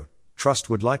scenario, trust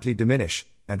would likely diminish,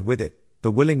 and with it,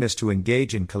 the willingness to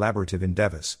engage in collaborative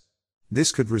endeavors.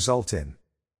 This could result in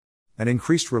an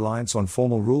increased reliance on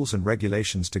formal rules and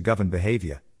regulations to govern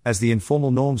behavior, as the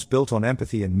informal norms built on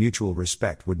empathy and mutual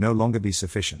respect would no longer be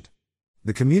sufficient.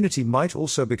 The community might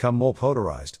also become more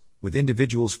polarized, with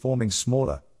individuals forming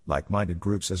smaller, like-minded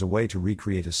groups as a way to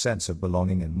recreate a sense of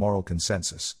belonging and moral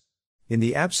consensus. In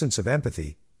the absence of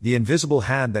empathy, the invisible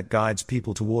hand that guides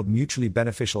people toward mutually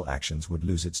beneficial actions would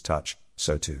lose its touch,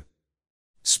 so to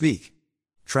speak.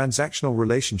 Transactional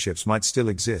relationships might still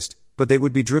exist, but they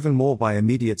would be driven more by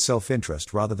immediate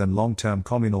self-interest rather than long-term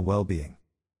communal well-being.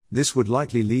 This would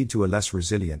likely lead to a less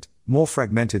resilient, more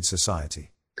fragmented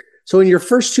society. So, in your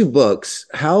first two books,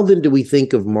 how then do we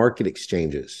think of market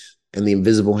exchanges and the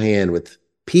invisible hand with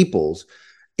people's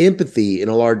empathy in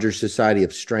a larger society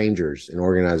of strangers in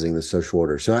organizing the social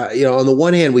order? So, on the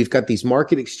one hand, we've got these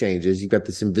market exchanges, you've got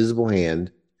this invisible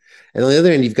hand, and on the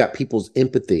other hand, you've got people's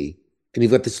empathy, and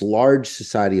you've got this large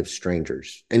society of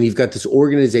strangers, and you've got this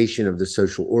organization of the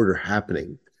social order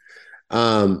happening.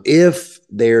 If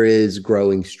there is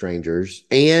growing strangers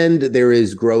and there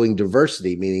is growing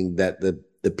diversity, meaning that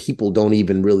the people don't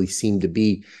even really seem to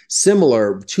be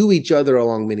similar to each other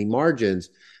along many margins,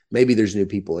 maybe there's new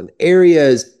people in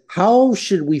areas. How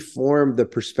should we form the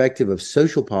perspective of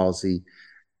social policy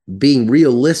being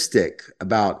realistic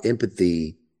about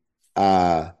empathy,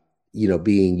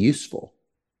 being useful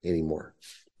anymore?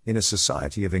 In a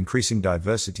society of increasing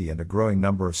diversity and a growing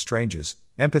number of strangers,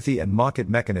 empathy and market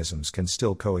mechanisms can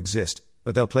still coexist,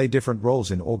 but they'll play different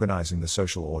roles in organizing the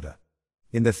social order.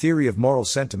 In the theory of moral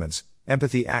sentiments,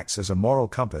 empathy acts as a moral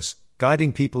compass,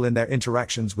 guiding people in their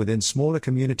interactions within smaller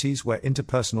communities where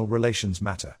interpersonal relations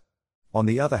matter. On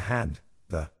the other hand,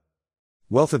 the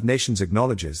wealth of nations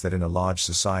acknowledges that in a large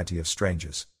society of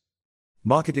strangers,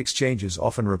 market exchanges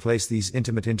often replace these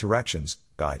intimate interactions,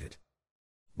 guided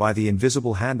by the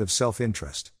invisible hand of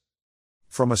self-interest.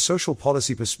 From a social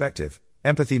policy perspective,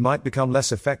 empathy might become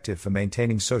less effective for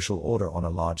maintaining social order on a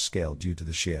large scale due to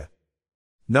the sheer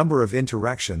number of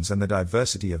interactions and the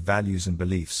diversity of values and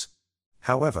beliefs.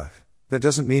 However, that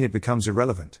doesn't mean it becomes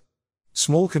irrelevant.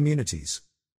 Small communities,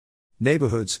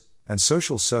 neighborhoods, and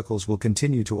social circles will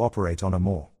continue to operate on a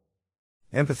more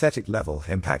empathetic level,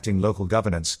 impacting local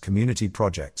governance, community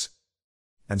projects,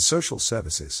 and social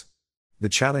services. The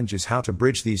challenge is how to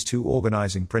bridge these two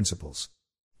organizing principles.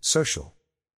 Social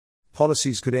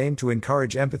policies could aim to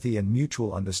encourage empathy and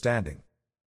mutual understanding,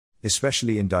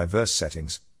 especially in diverse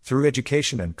settings, through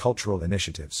education and cultural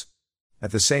initiatives.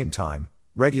 At the same time,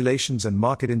 regulations and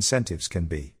market incentives can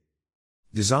be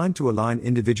designed to align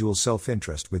individual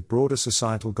self-interest with broader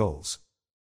societal goals.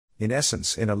 In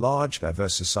essence, in a large,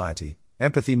 diverse society,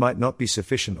 empathy might not be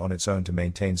sufficient on its own to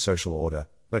maintain social order,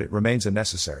 but it remains a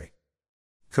necessary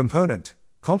component,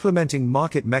 complementing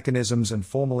market mechanisms and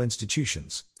formal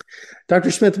institutions. Dr.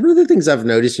 Smith, one of the things I've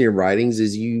noticed in your writings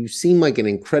is you seem like an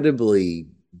incredibly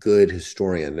good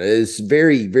historian. It's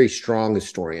very, very strong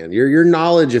historian. Your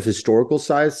knowledge of historical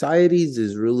societies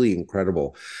is really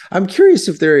incredible. I'm curious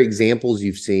if there are examples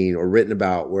you've seen or written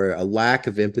about where a lack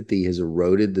of empathy has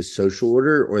eroded the social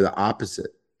order, or the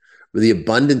opposite, where the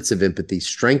abundance of empathy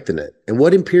strengthened it. And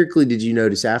what empirically did you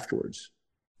notice afterwards?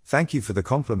 Thank you for the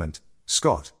compliment,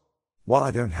 Scott. While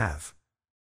I don't have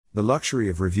the luxury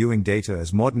of reviewing data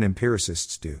as modern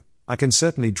empiricists do, I can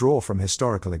certainly draw from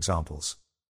historical examples.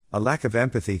 A lack of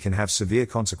empathy can have severe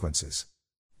consequences.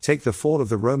 Take the fall of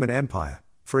the Roman Empire,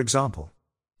 for example.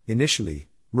 Initially,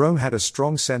 Rome had a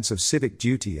strong sense of civic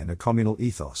duty and a communal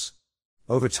ethos.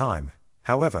 Over time,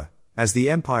 however, as the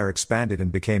empire expanded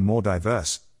and became more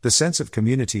diverse, the sense of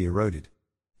community eroded.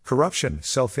 Corruption,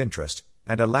 self-interest,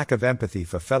 and a lack of empathy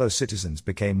for fellow citizens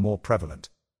became more prevalent.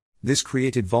 This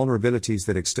created vulnerabilities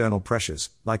that external pressures,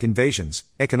 like invasions,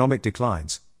 economic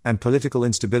declines, and political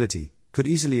instability, could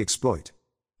easily exploit.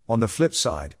 On the flip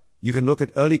side, you can look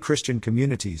at early Christian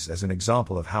communities as an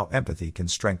example of how empathy can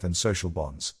strengthen social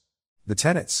bonds. The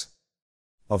tenets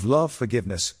of love,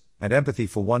 forgiveness, and empathy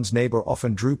for one's neighbor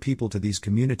often drew people to these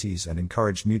communities and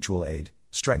encouraged mutual aid,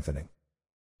 strengthening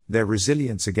their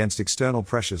resilience against external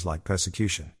pressures like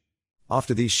persecution.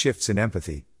 After these shifts in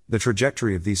empathy, the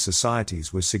trajectory of these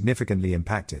societies was significantly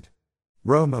impacted.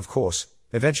 Rome, of course,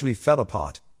 eventually fell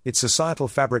apart, its societal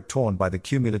fabric torn by the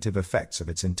cumulative effects of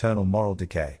its internal moral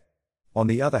decay. On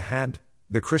the other hand,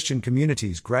 the Christian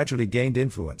communities gradually gained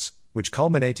influence, which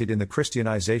culminated in the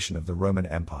Christianization of the Roman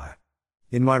Empire.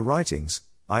 In my writings,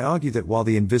 I argue that while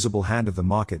the invisible hand of the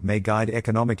market may guide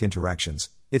economic interactions,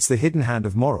 it's the hidden hand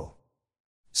of moral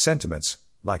sentiments,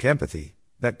 like empathy,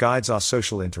 that guides our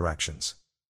social interactions.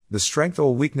 The strength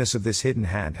or weakness of this hidden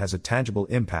hand has a tangible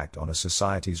impact on a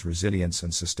society's resilience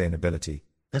and sustainability.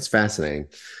 That's fascinating.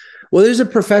 Well, there's a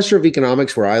professor of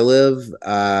economics where I live.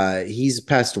 He's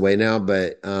passed away now,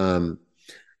 but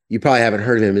you probably haven't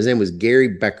heard of him. His name was Gary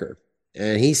Becker.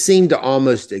 And he seemed to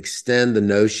almost extend the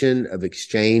notion of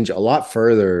exchange a lot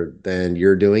further than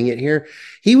you're doing it here.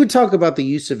 He would talk about the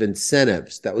use of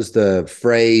incentives. That was the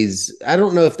phrase. I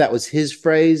don't know if that was his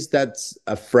phrase. That's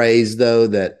a phrase, though,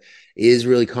 that is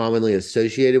really commonly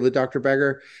associated with Dr.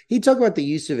 Becker. He talked about the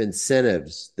use of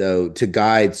incentives, though, to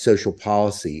guide social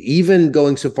policy, even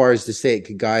going so far as to say it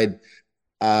could guide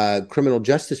criminal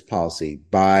justice policy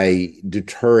by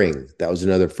deterring. That was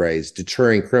another phrase,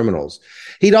 deterring criminals.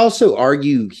 He'd also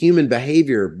argue human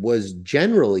behavior was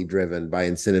generally driven by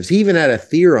incentives. He even had a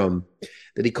theorem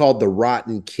that he called the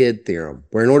rotten kid theorem,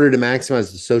 where in order to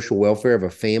maximize the social welfare of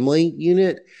a family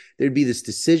unit, there'd be this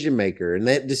decision maker, and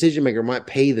that decision maker might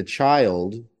pay the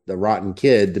child, the rotten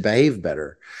kid, to behave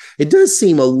better. It does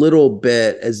seem a little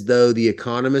bit as though the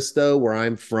economists, though, where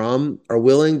I'm from, are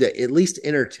willing to at least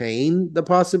entertain the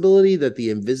possibility that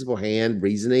the invisible hand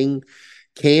reasoning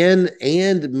can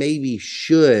and maybe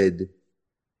should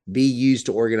be used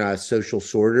to organize social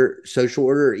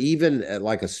order, even at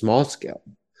like a small scale.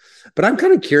 But I'm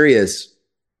kind of curious,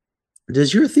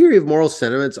 does your theory of moral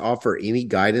sentiments offer any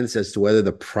guidance as to whether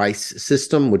the price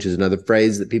system, which is another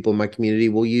phrase that people in my community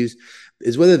will use,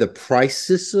 is whether the price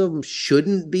system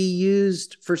shouldn't be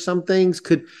used for some things?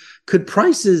 Could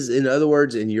prices, in other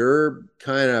words, in your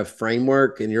kind of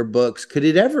framework, in your books, could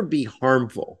it ever be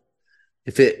harmful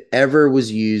if it ever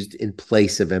was used in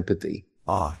place of empathy?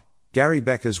 Gary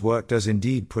Becker's work does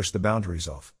indeed push the boundaries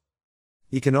of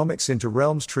economics into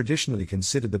realms traditionally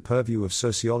considered the purview of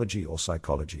sociology or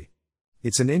psychology.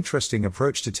 It's an interesting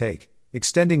approach to take,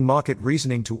 extending market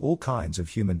reasoning to all kinds of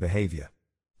human behavior.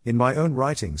 In my own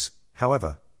writings,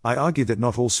 however, I argue that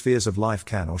not all spheres of life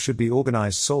can or should be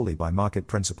organized solely by market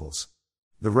principles.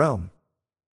 The realm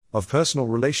of personal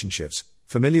relationships,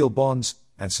 familial bonds,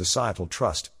 and societal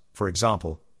trust, for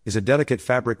example, is a delicate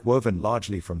fabric woven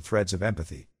largely from threads of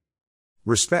empathy,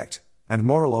 respect, and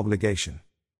moral obligation.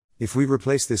 If we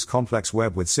replace this complex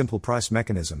web with simple price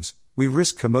mechanisms, we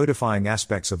risk commodifying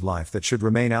aspects of life that should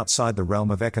remain outside the realm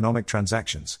of economic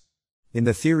transactions. In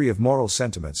the theory of moral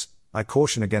sentiments, I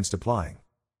caution against applying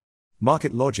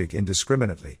market logic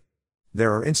indiscriminately.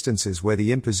 There are instances where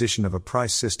the imposition of a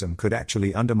price system could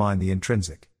actually undermine the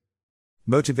intrinsic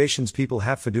motivations people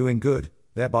have for doing good,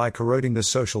 thereby corroding the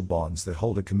social bonds that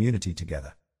hold a community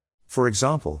together. For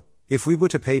example, if we were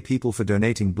to pay people for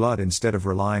donating blood instead of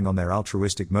relying on their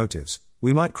altruistic motives,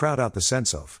 we might crowd out the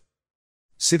sense of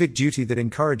civic duty that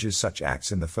encourages such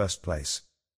acts in the first place.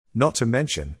 Not to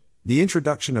mention, the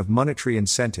introduction of monetary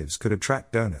incentives could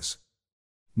attract donors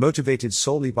motivated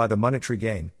solely by the monetary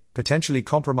gain, potentially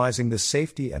compromising the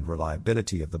safety and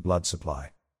reliability of the blood supply.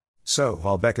 So,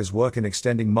 while Becker's work in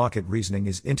extending market reasoning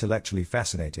is intellectually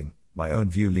fascinating, my own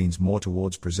view leans more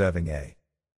towards preserving a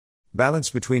balance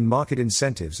between market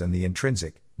incentives and the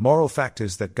intrinsic, moral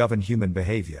factors that govern human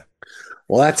behavior.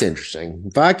 Well, that's interesting.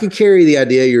 If I could carry the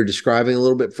idea you're describing a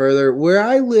little bit further, where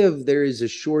I live, there is a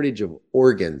shortage of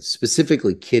organs,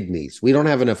 specifically kidneys. We don't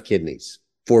have enough kidneys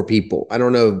for people. I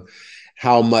don't know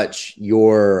how much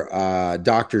your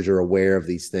doctors are aware of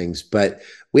these things, but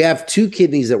we have two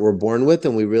kidneys that we're born with,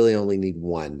 and we really only need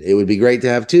one. It would be great to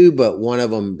have two, but one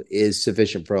of them is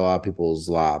sufficient for a lot of people's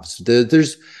lives.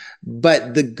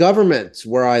 But the governments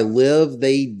where I live,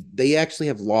 they actually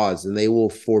have laws, and they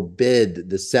will forbid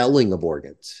the selling of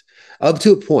organs up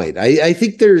to a point. I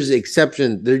think there's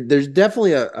exception. There's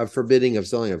definitely a forbidding of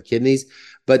selling of kidneys,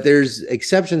 but there's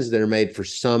exceptions that are made for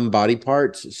some body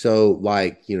parts. So,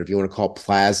 like, if you want to call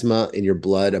plasma in your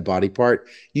blood a body part,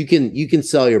 you can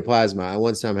sell your plasma. I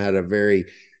once time had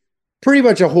pretty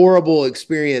much a horrible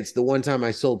experience the one time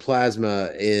I sold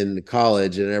plasma in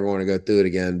college, and I never want to go through it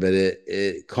again, but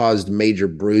it caused major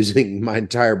bruising. My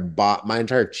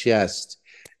entire chest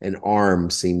and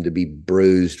arm seemed to be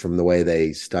bruised from the way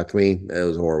they stuck me. It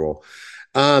was horrible.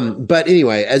 But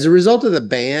anyway, as a result of the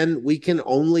ban, we can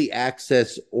only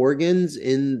access organs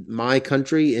in my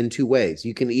country in two ways.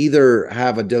 You can either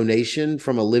have a donation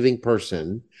from a living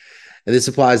person, and this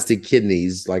applies to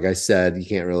kidneys. Like I said, you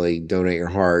can't really donate your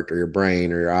heart or your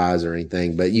brain or your eyes or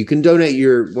anything, but you can donate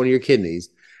one of your kidneys,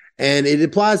 and it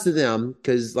applies to them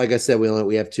because, like I said,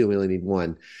 we have two, we only need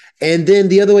one. And then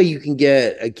the other way you can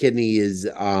get a kidney is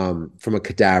from a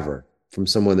cadaver, from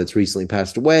someone that's recently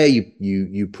passed away.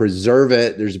 You preserve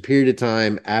it. There's a period of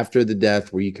time after the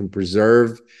death where you can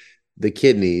preserve the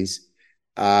kidneys,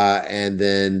 and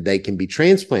then they can be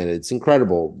transplanted. It's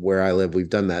incredible. Where I live, we've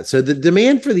done that. So the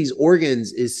demand for these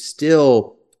organs is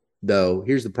still, though,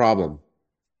 here's the problem.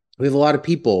 We have a lot of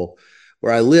people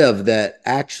where I live that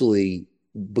actually,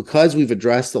 because we've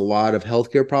addressed a lot of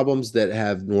healthcare problems that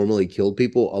have normally killed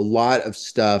people, a lot of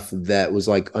stuff that was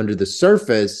like under the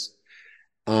surface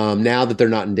Now that they're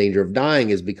not in danger of dying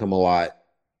has become a lot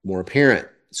more apparent.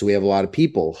 So we have a lot of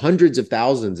people, hundreds of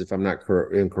thousands, if I'm not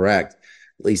incorrect,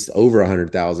 at least over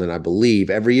 100,000, I believe,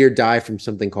 every year die from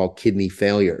something called kidney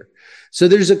failure. So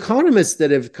there's economists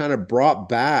that have kind of brought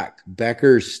back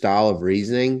Becker's style of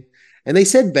reasoning. And they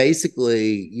said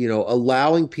basically,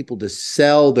 allowing people to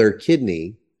sell their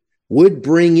kidney would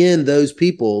bring in those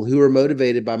people who are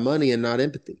motivated by money and not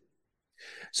empathy.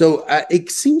 So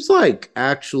it seems like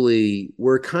actually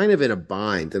we're kind of in a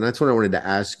bind. And that's what I wanted to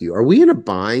ask you. Are we in a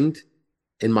bind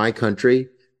in my country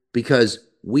because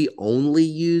we only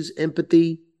use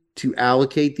empathy to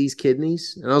allocate these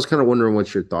kidneys? And I was kind of wondering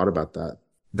what's your thought about that.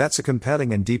 That's a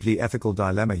compelling and deeply ethical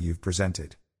dilemma you've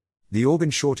presented. The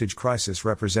organ shortage crisis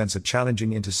represents a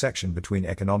challenging intersection between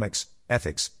economics,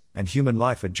 ethics, and human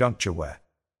life, at juncture where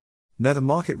neither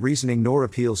market reasoning nor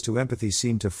appeals to empathy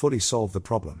seem to fully solve the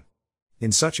problem.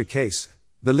 In such a case,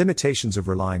 the limitations of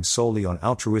relying solely on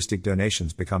altruistic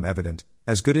donations become evident,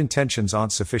 as good intentions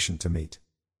aren't sufficient to meet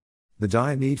the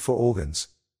dire need for organs.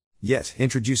 Yet,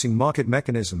 introducing market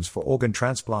mechanisms for organ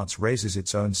transplants raises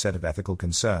its own set of ethical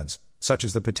concerns, such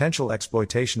as the potential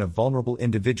exploitation of vulnerable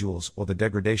individuals or the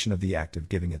degradation of the act of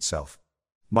giving itself.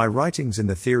 My writings in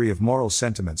the theory of moral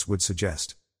sentiments would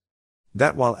suggest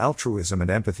that while altruism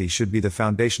and empathy should be the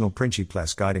foundational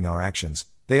principles guiding our actions,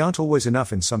 they aren't always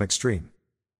enough in some extreme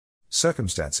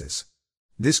circumstances.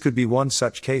 This could be one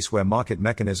such case where market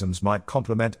mechanisms might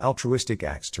complement altruistic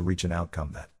acts to reach an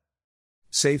outcome that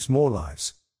saves more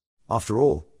lives. After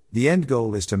all, the end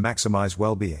goal is to maximize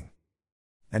well-being.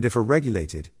 And if a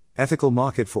regulated, ethical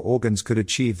market for organs could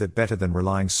achieve that better than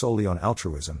relying solely on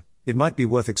altruism, it might be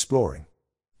worth exploring.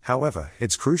 However,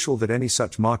 it's crucial that any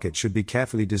such market should be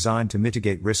carefully designed to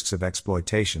mitigate risks of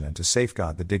exploitation and to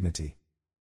safeguard the dignity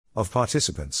of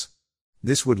participants.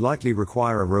 This would likely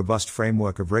require a robust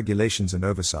framework of regulations and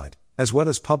oversight, as well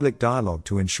as public dialogue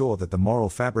to ensure that the moral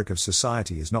fabric of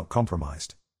society is not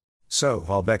compromised. So,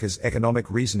 while Becker's economic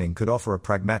reasoning could offer a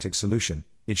pragmatic solution,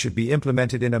 it should be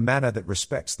implemented in a manner that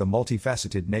respects the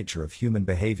multifaceted nature of human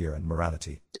behavior and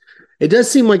morality. It does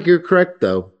seem like you're correct,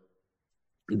 though.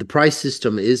 The price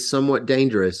system is somewhat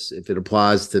dangerous if it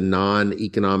applies to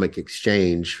non-economic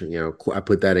exchange. I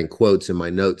put that in quotes in my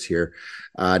notes here.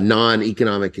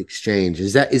 Non-economic exchange.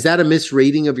 Is that a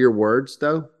misreading of your words,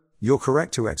 though? You're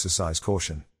correct to exercise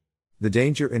caution. The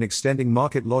danger in extending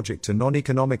market logic to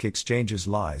non-economic exchanges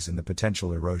lies in the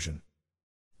potential erosion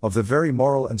of the very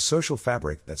moral and social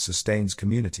fabric that sustains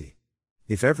community.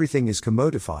 If everything is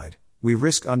commodified, we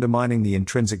risk undermining the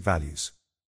intrinsic values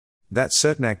that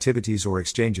certain activities or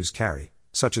exchanges carry,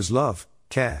 such as love,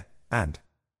 care, and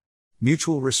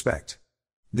mutual respect.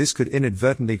 This could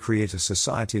inadvertently create a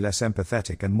society less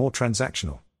empathetic and more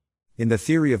transactional. In the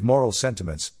theory of moral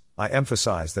sentiments, I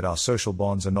emphasize that our social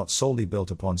bonds are not solely built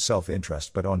upon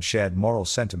self-interest but on shared moral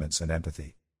sentiments and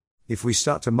empathy. If we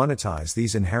start to monetize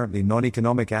these inherently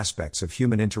non-economic aspects of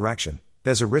human interaction,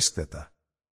 there's a risk that the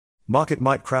market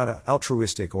might crowd out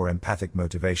altruistic or empathic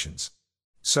motivations.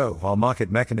 So, while market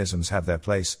mechanisms have their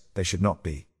place, they should not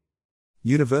be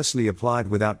universally applied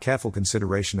without careful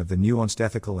consideration of the nuanced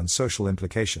ethical and social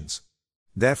implications.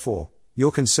 Therefore,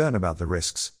 your concern about the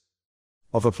risks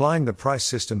of applying the price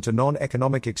system to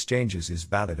non-economic exchanges is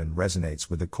valid and resonates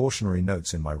with the cautionary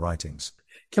notes in my writings.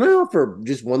 Can I offer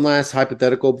just one last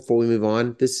hypothetical before we move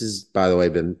on? This has, by the way,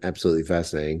 been absolutely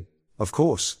fascinating. Of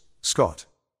course, Scott.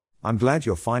 I'm glad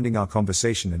you're finding our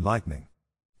conversation enlightening.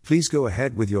 Please go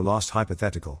ahead with your last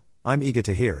hypothetical. I'm eager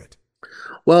to hear it.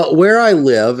 Well, where I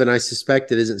live, and I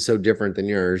suspect it isn't so different than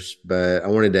yours, but I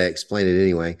wanted to explain it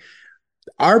anyway.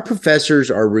 Our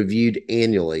professors are reviewed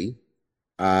annually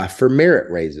for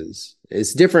merit raises.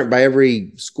 It's different by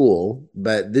every school,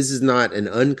 but this is not an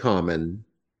uncommon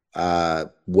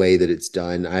way that it's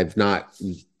done. I've not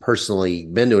personally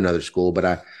been to another school, but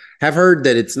I have heard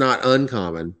that it's not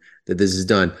uncommon that this is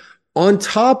done. On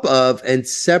top of and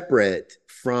separate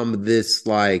from this,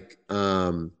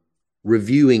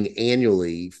 reviewing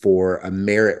annually for a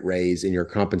merit raise in your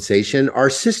compensation, our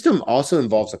system also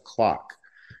involves a clock.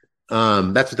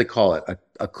 That's what they call it,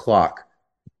 a clock.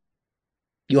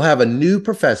 You'll have a new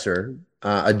professor,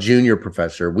 a junior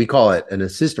professor. We call it an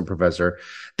assistant professor.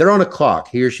 They're on a clock.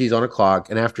 He or she's on a clock.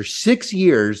 And after 6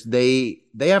 years, they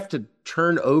have to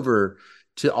turn over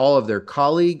to all of their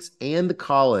colleagues and the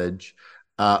college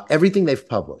everything they've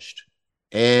published.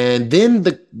 And then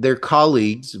their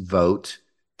colleagues vote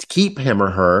to keep him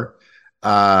or her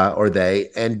or they,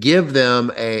 and give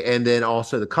them and then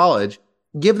also the college,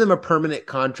 give them a permanent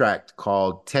contract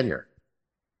called tenure.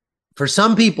 For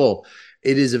some people,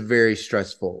 It is a very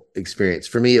stressful experience.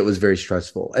 For me, it was very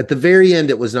stressful. At the very end,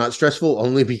 it was not stressful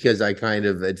only because I kind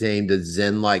of attained a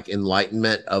Zen like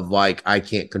enlightenment of like, I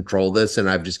can't control this and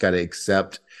I've just got to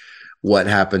accept what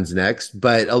happens next.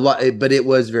 But it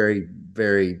was very,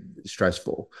 very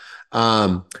stressful.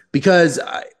 Because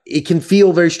it can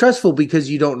feel very stressful because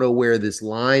you don't know where this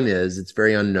line is. It's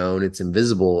very unknown, it's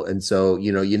invisible. And so,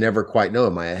 you never quite know,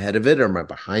 am I ahead of it or am I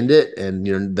behind it? And,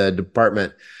 the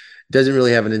department doesn't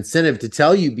really have an incentive to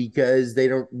tell you because they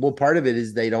don't, well, part of it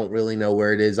is they don't really know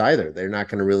where it is either. They're not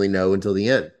going to really know until the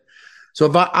end. So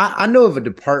if I know of a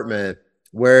department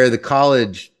where the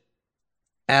college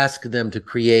asked them to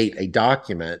create a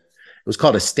document. It was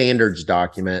called a standards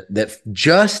document that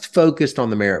just focused on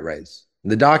the merit raise.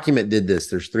 The document did this.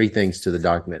 There's three things to the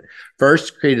document.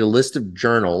 First, created a list of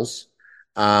journals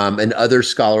and other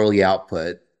scholarly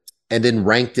output, and then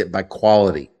ranked it by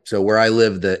quality. So where I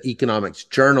live, the economics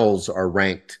journals are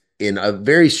ranked in a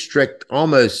very strict,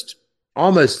 almost,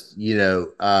 everyone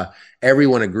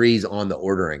agrees on the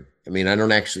ordering. I mean, I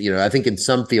don't actually, I think in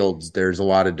some fields there's a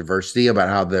lot of diversity about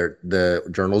how the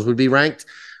journals would be ranked,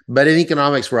 but in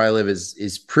economics where I live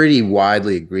is pretty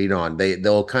widely agreed on.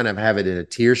 They'll kind of have it in a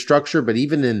tier structure, but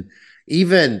even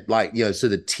like, so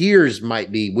the tiers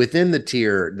might be within the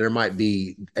tier, there might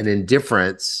be an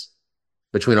indifference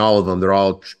between all of them. They're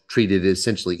all treated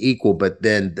essentially equal, but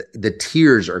then the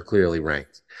tiers are clearly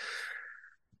ranked.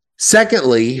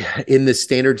 Secondly, in the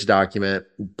standards document,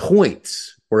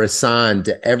 points were assigned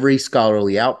to every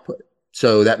scholarly output.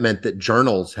 So that meant that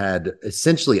journals had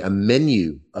essentially a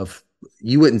menu of,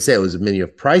 you wouldn't say it was a menu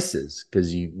of prices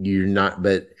because you're not,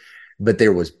 but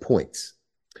there was points.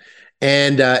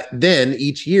 And then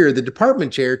each year, the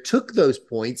department chair took those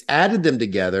points, added them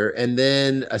together, and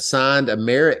then assigned a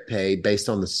merit pay based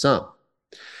on the sum.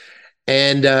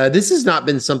 And this has not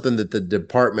been something that the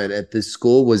department at this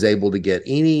school was able to get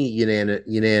any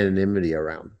unanimity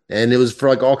around. And it was for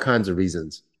like all kinds of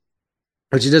reasons,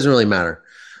 which it doesn't really matter.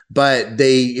 But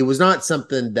it was not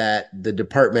something that the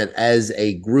department as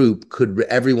a group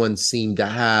everyone seemed to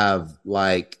have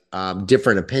like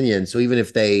different opinions. So even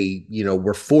if they,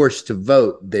 were forced to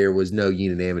vote, there was no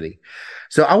unanimity.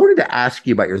 So I wanted to ask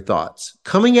you about your thoughts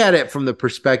coming at it from the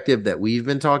perspective that we've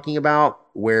been talking about,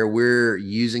 where we're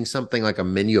using something like a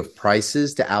menu of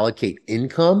prices to allocate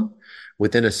income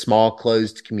within a small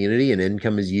closed community, and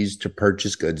income is used to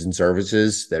purchase goods and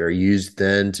services that are used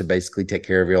then to basically take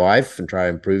care of your life and try to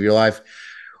improve your life.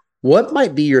 What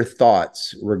might be your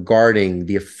thoughts regarding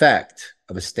the effect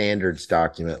of a standards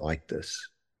document like this?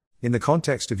 In the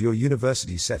context of your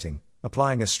university setting,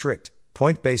 applying a strict,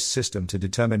 point-based system to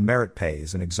determine merit pay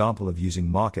is an example of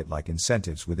using market-like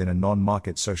incentives within a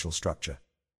non-market social structure.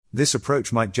 This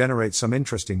approach might generate some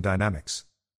interesting dynamics.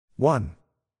 1.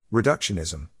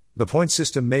 Reductionism. The point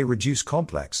system may reduce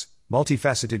complex,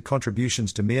 multifaceted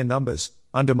contributions to mere numbers,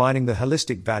 undermining the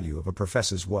holistic value of a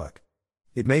professor's work.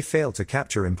 It may fail to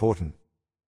capture important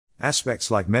aspects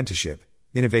like mentorship,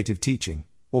 innovative teaching,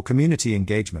 or community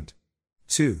engagement.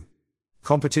 2.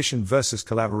 Competition versus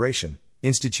collaboration.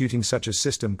 Instituting such a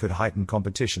system could heighten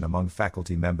competition among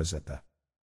faculty members at the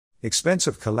expense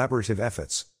of collaborative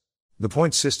efforts. The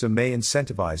point system may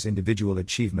incentivize individual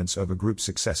achievements over group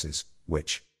successes,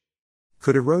 which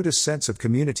could erode a sense of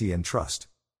community and trust.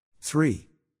 3.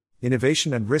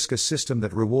 Innovation and risk. A system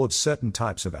that rewards certain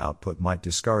types of output might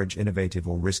discourage innovative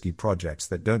or risky projects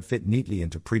that don't fit neatly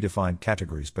into predefined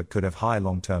categories but could have high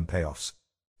long-term payoffs.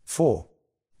 4.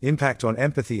 Impact on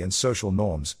empathy and social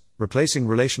norms. Replacing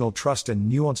relational trust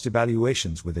and nuanced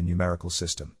evaluations with a numerical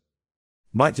system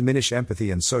might diminish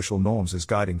empathy and social norms as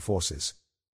guiding forces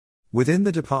within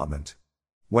the department.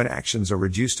 When actions are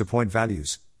reduced to point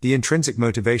values, the intrinsic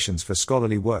motivations for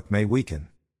scholarly work may weaken.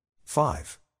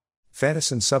 5.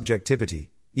 Fairness and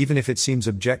subjectivity. Even if it seems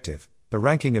objective, the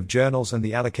ranking of journals and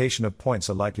the allocation of points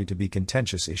are likely to be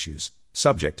contentious issues,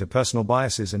 subject to personal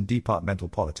biases and departmental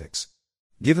politics.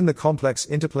 Given the complex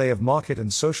interplay of market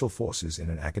and social forces in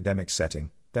an academic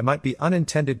setting, there might be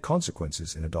unintended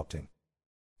consequences in adopting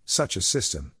such a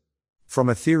system. From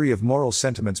a theory of moral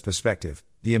sentiments perspective,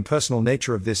 the impersonal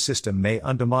nature of this system may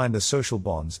undermine the social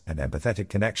bonds and empathetic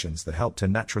connections that help to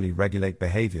naturally regulate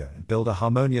behavior and build a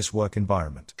harmonious work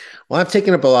environment. Well, I've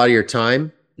taken up a lot of your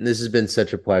time. This has been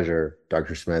such a pleasure,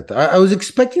 Dr. Smith. I was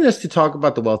expecting us to talk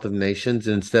about the wealth of nations,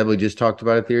 and instead we just talked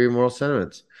about a theory of moral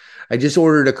sentiments. I just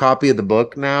ordered a copy of the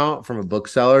book now from a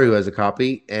bookseller who has a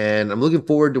copy, and I'm looking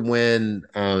forward to when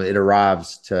it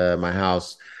arrives to my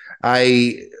house.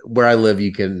 Where I live,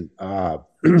 you can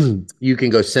you can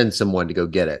go send someone to go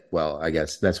get it. Well, I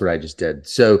guess that's what I just did.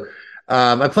 So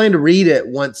I plan to read it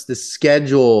once the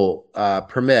schedule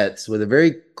permits, with a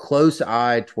very close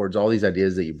eye towards all these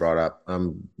ideas that you brought up.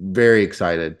 I'm very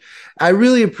excited. I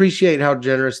really appreciate how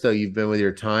generous, though, you've been with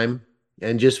your time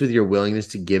and just with your willingness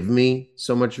to give me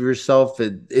so much of yourself.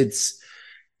 It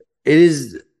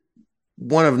is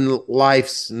one of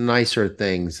life's nicer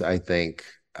things, I think,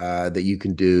 that you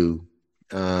can do,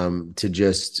 to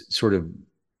just sort of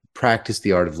practice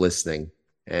the art of listening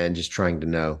and just trying to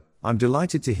know. I'm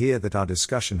delighted to hear that our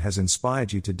discussion has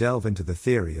inspired you to delve into the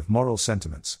theory of moral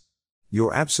sentiments.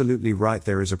 You're absolutely right,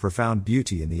 there is a profound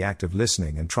beauty in the act of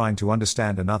listening and trying to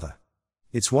understand another.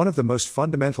 It's one of the most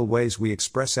fundamental ways we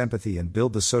express empathy and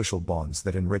build the social bonds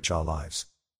that enrich our lives.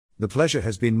 The pleasure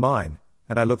has been mine,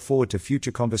 and I look forward to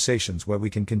future conversations where we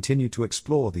can continue to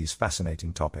explore these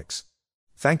fascinating topics.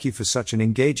 Thank you for such an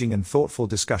engaging and thoughtful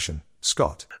discussion,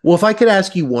 Scott. Well, if I could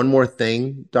ask you one more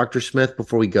thing, Dr. Smith,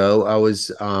 before we go, I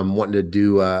was wanting to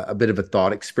do a bit of a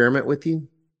thought experiment with you.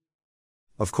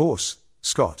 Of course,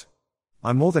 Scott.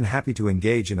 I'm more than happy to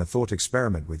engage in a thought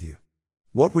experiment with you.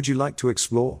 What would you like to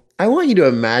explore? I want you to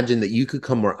imagine that you could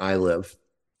come where I live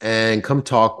and come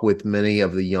talk with many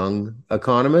of the young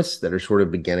economists that are sort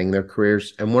of beginning their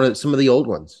careers, and some of the old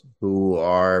ones who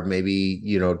are maybe,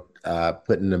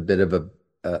 putting a bit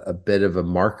of a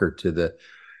marker to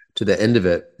the end of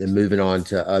it and moving on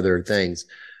to other things.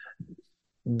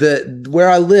 Where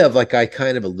I live, like I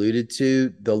kind of alluded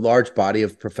to, the large body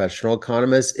of professional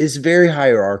economists is very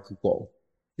hierarchical.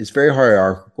 It's very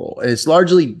hierarchical, and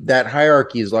that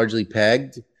hierarchy is largely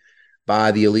pegged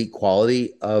by the elite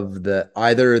quality of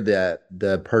either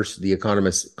the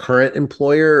economist's current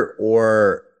employer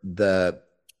or the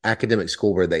academic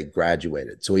school where they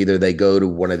graduated. So either they go to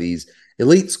one of these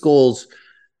elite schools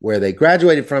where they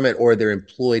graduated from it, or they're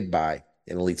employed by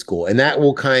an elite school. And that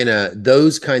will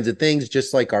those kinds of things,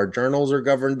 just like our journals are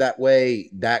governed that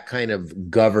way, that kind of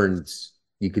governs,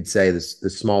 you could say, the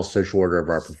small social order of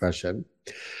our profession.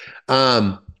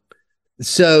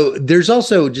 So there's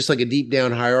also just like a deep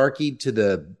down hierarchy to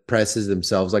the presses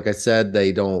themselves. Like I said,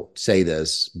 they don't say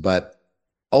this, but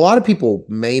a lot of people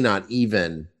may not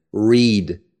even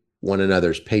read one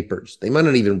another's papers. They might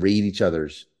not even read each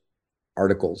other's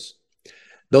articles.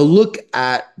 They'll look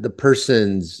at the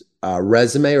person's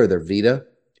resume or their vita,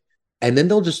 and then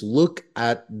they'll just look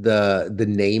at the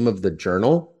name of the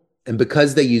journal. And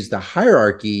because they use the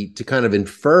hierarchy to kind of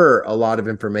infer a lot of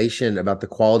information about the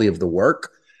quality of the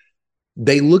work,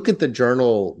 they look at the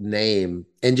journal name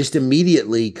and just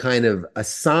immediately kind of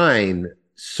assign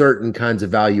certain kinds of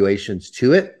valuations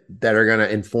to it that are going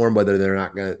to inform whether they're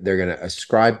going to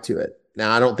ascribe to it.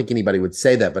 Now, I don't think anybody would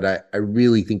say that, but I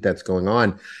really think that's going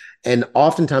on. And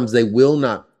oftentimes they will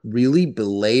not really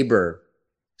belabor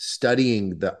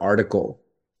studying the article.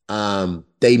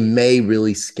 They may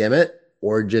really skim it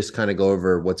or just kind of go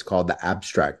over what's called the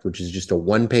abstract, which is just a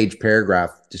one-page paragraph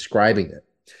describing it.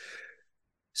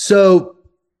 So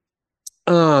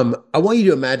I want you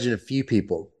to imagine a few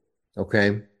people,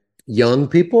 okay? Young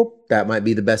people, that might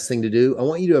be the best thing to do. I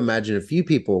want you to imagine a few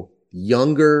people,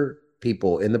 younger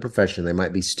people in the profession. They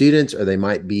might be students, or they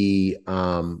might be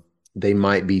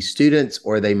students,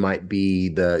 or they might be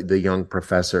the young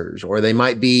professors, or they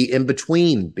might be in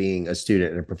between being a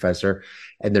student and a professor,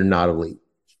 and they're not elite.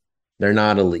 They're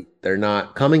not elite. They're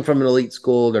not coming from an elite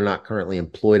school. They're not currently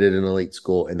employed at an elite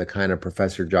school in the kind of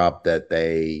professor job that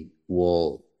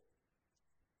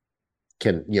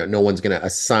no one's going to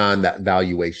assign that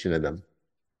valuation to them.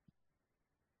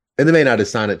 And they may not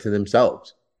assign it to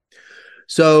themselves.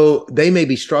 So they may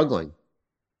be struggling.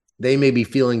 They may be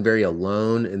feeling very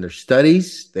alone in their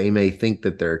studies. They may think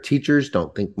that their teachers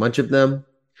don't think much of them.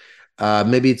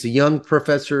 Maybe it's a young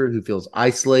professor who feels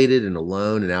isolated and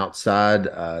alone and outside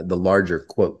the larger,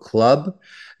 quote, club.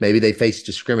 Maybe they face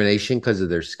discrimination because of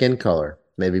their skin color,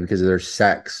 maybe because of their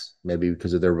sex, maybe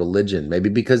because of their religion, maybe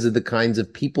because of the kinds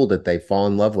of people that they fall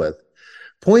in love with.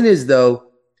 Point is,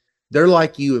 though, they're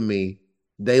like you and me.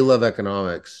 They love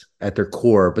economics at their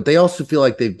core, but they also feel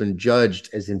like they've been judged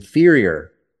as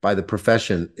inferior by the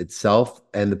profession itself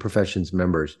and the profession's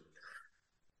members.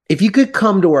 If you could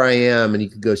come to where I am and you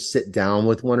could go sit down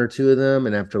with one or two of them,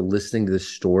 and after listening to this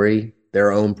story,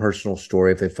 their own personal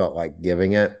story, if they felt like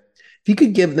giving it, if you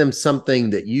could give them something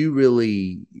that you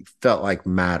really felt like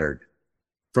mattered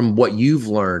from what you've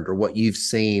learned or what you've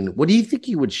seen, what do you think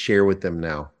you would share with them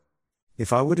now?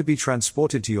 If I were to be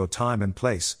transported to your time and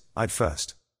place, I'd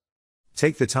first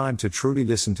take the time to truly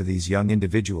listen to these young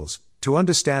individuals, to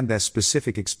understand their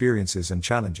specific experiences and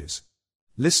challenges.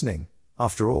 Listening,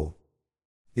 after all,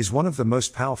 is one of the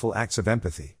most powerful acts of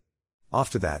empathy.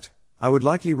 After that, I would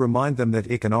likely remind them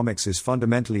that economics is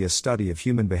fundamentally a study of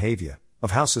human behavior,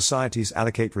 of how societies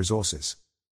allocate resources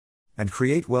and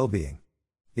create well-being.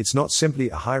 It's not simply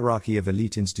a hierarchy of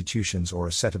elite institutions or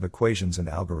a set of equations and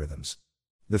algorithms.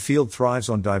 The field thrives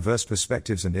on diverse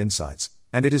perspectives and insights,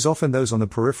 and it is often those on the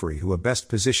periphery who are best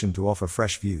positioned to offer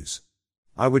fresh views.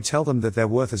 I would tell them that their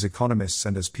worth as economists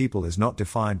and as people is not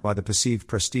defined by the perceived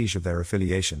prestige of their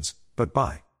affiliations, but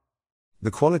by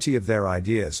the quality of their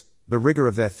ideas, the rigor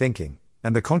of their thinking,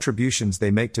 and the contributions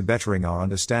they make to bettering our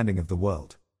understanding of the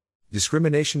world.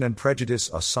 Discrimination and prejudice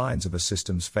are signs of a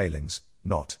system's failings,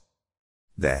 not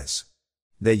theirs.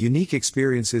 Their unique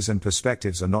experiences and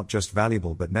perspectives are not just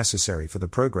valuable but necessary for the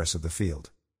progress of the field.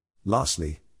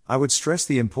 Lastly, I would stress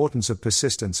the importance of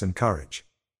persistence and courage.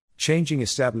 Changing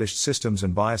established systems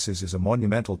and biases is a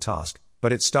monumental task,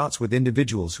 but it starts with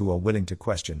individuals who are willing to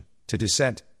question, to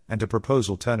dissent, and to propose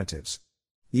alternatives.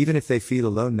 Even if they feel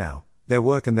alone now, their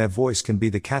work and their voice can be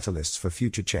the catalysts for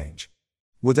future change.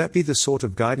 Would that be the sort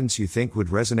of guidance you think would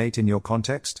resonate in your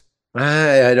context?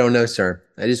 I don't know, sir.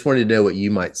 I just wanted to know what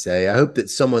you might say. I hope that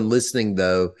someone listening,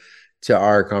 though, to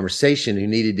our conversation who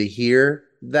needed to hear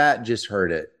that just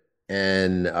heard it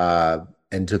and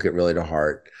took it really to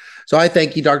heart. So I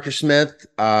thank you, Dr. Smith,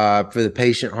 for the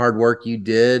patient hard work you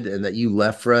did and that you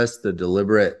left for us, the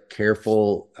deliberate,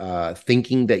 careful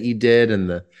thinking that you did,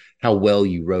 and how well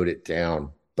you wrote it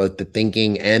down. Both the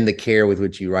thinking and the care with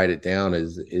which you write it down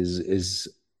is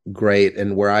great.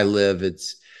 And where I live,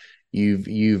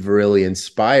 you've really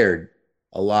inspired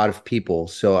a lot of people.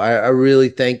 So I really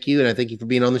thank you, and I thank you for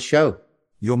being on the show.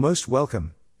 You're most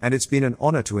welcome, and it's been an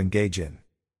honor to engage in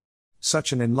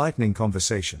such an enlightening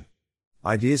conversation.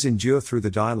 Ideas endure through the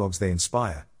dialogues they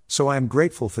inspire, so I am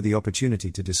grateful for the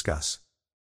opportunity to discuss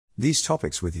these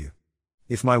topics with you.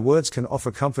 If my words can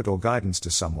offer comfort or guidance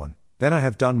to someone, then I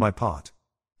have done my part.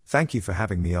 Thank you for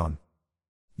having me on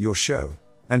your show,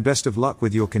 and best of luck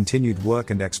with your continued work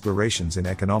and explorations in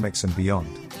economics and beyond.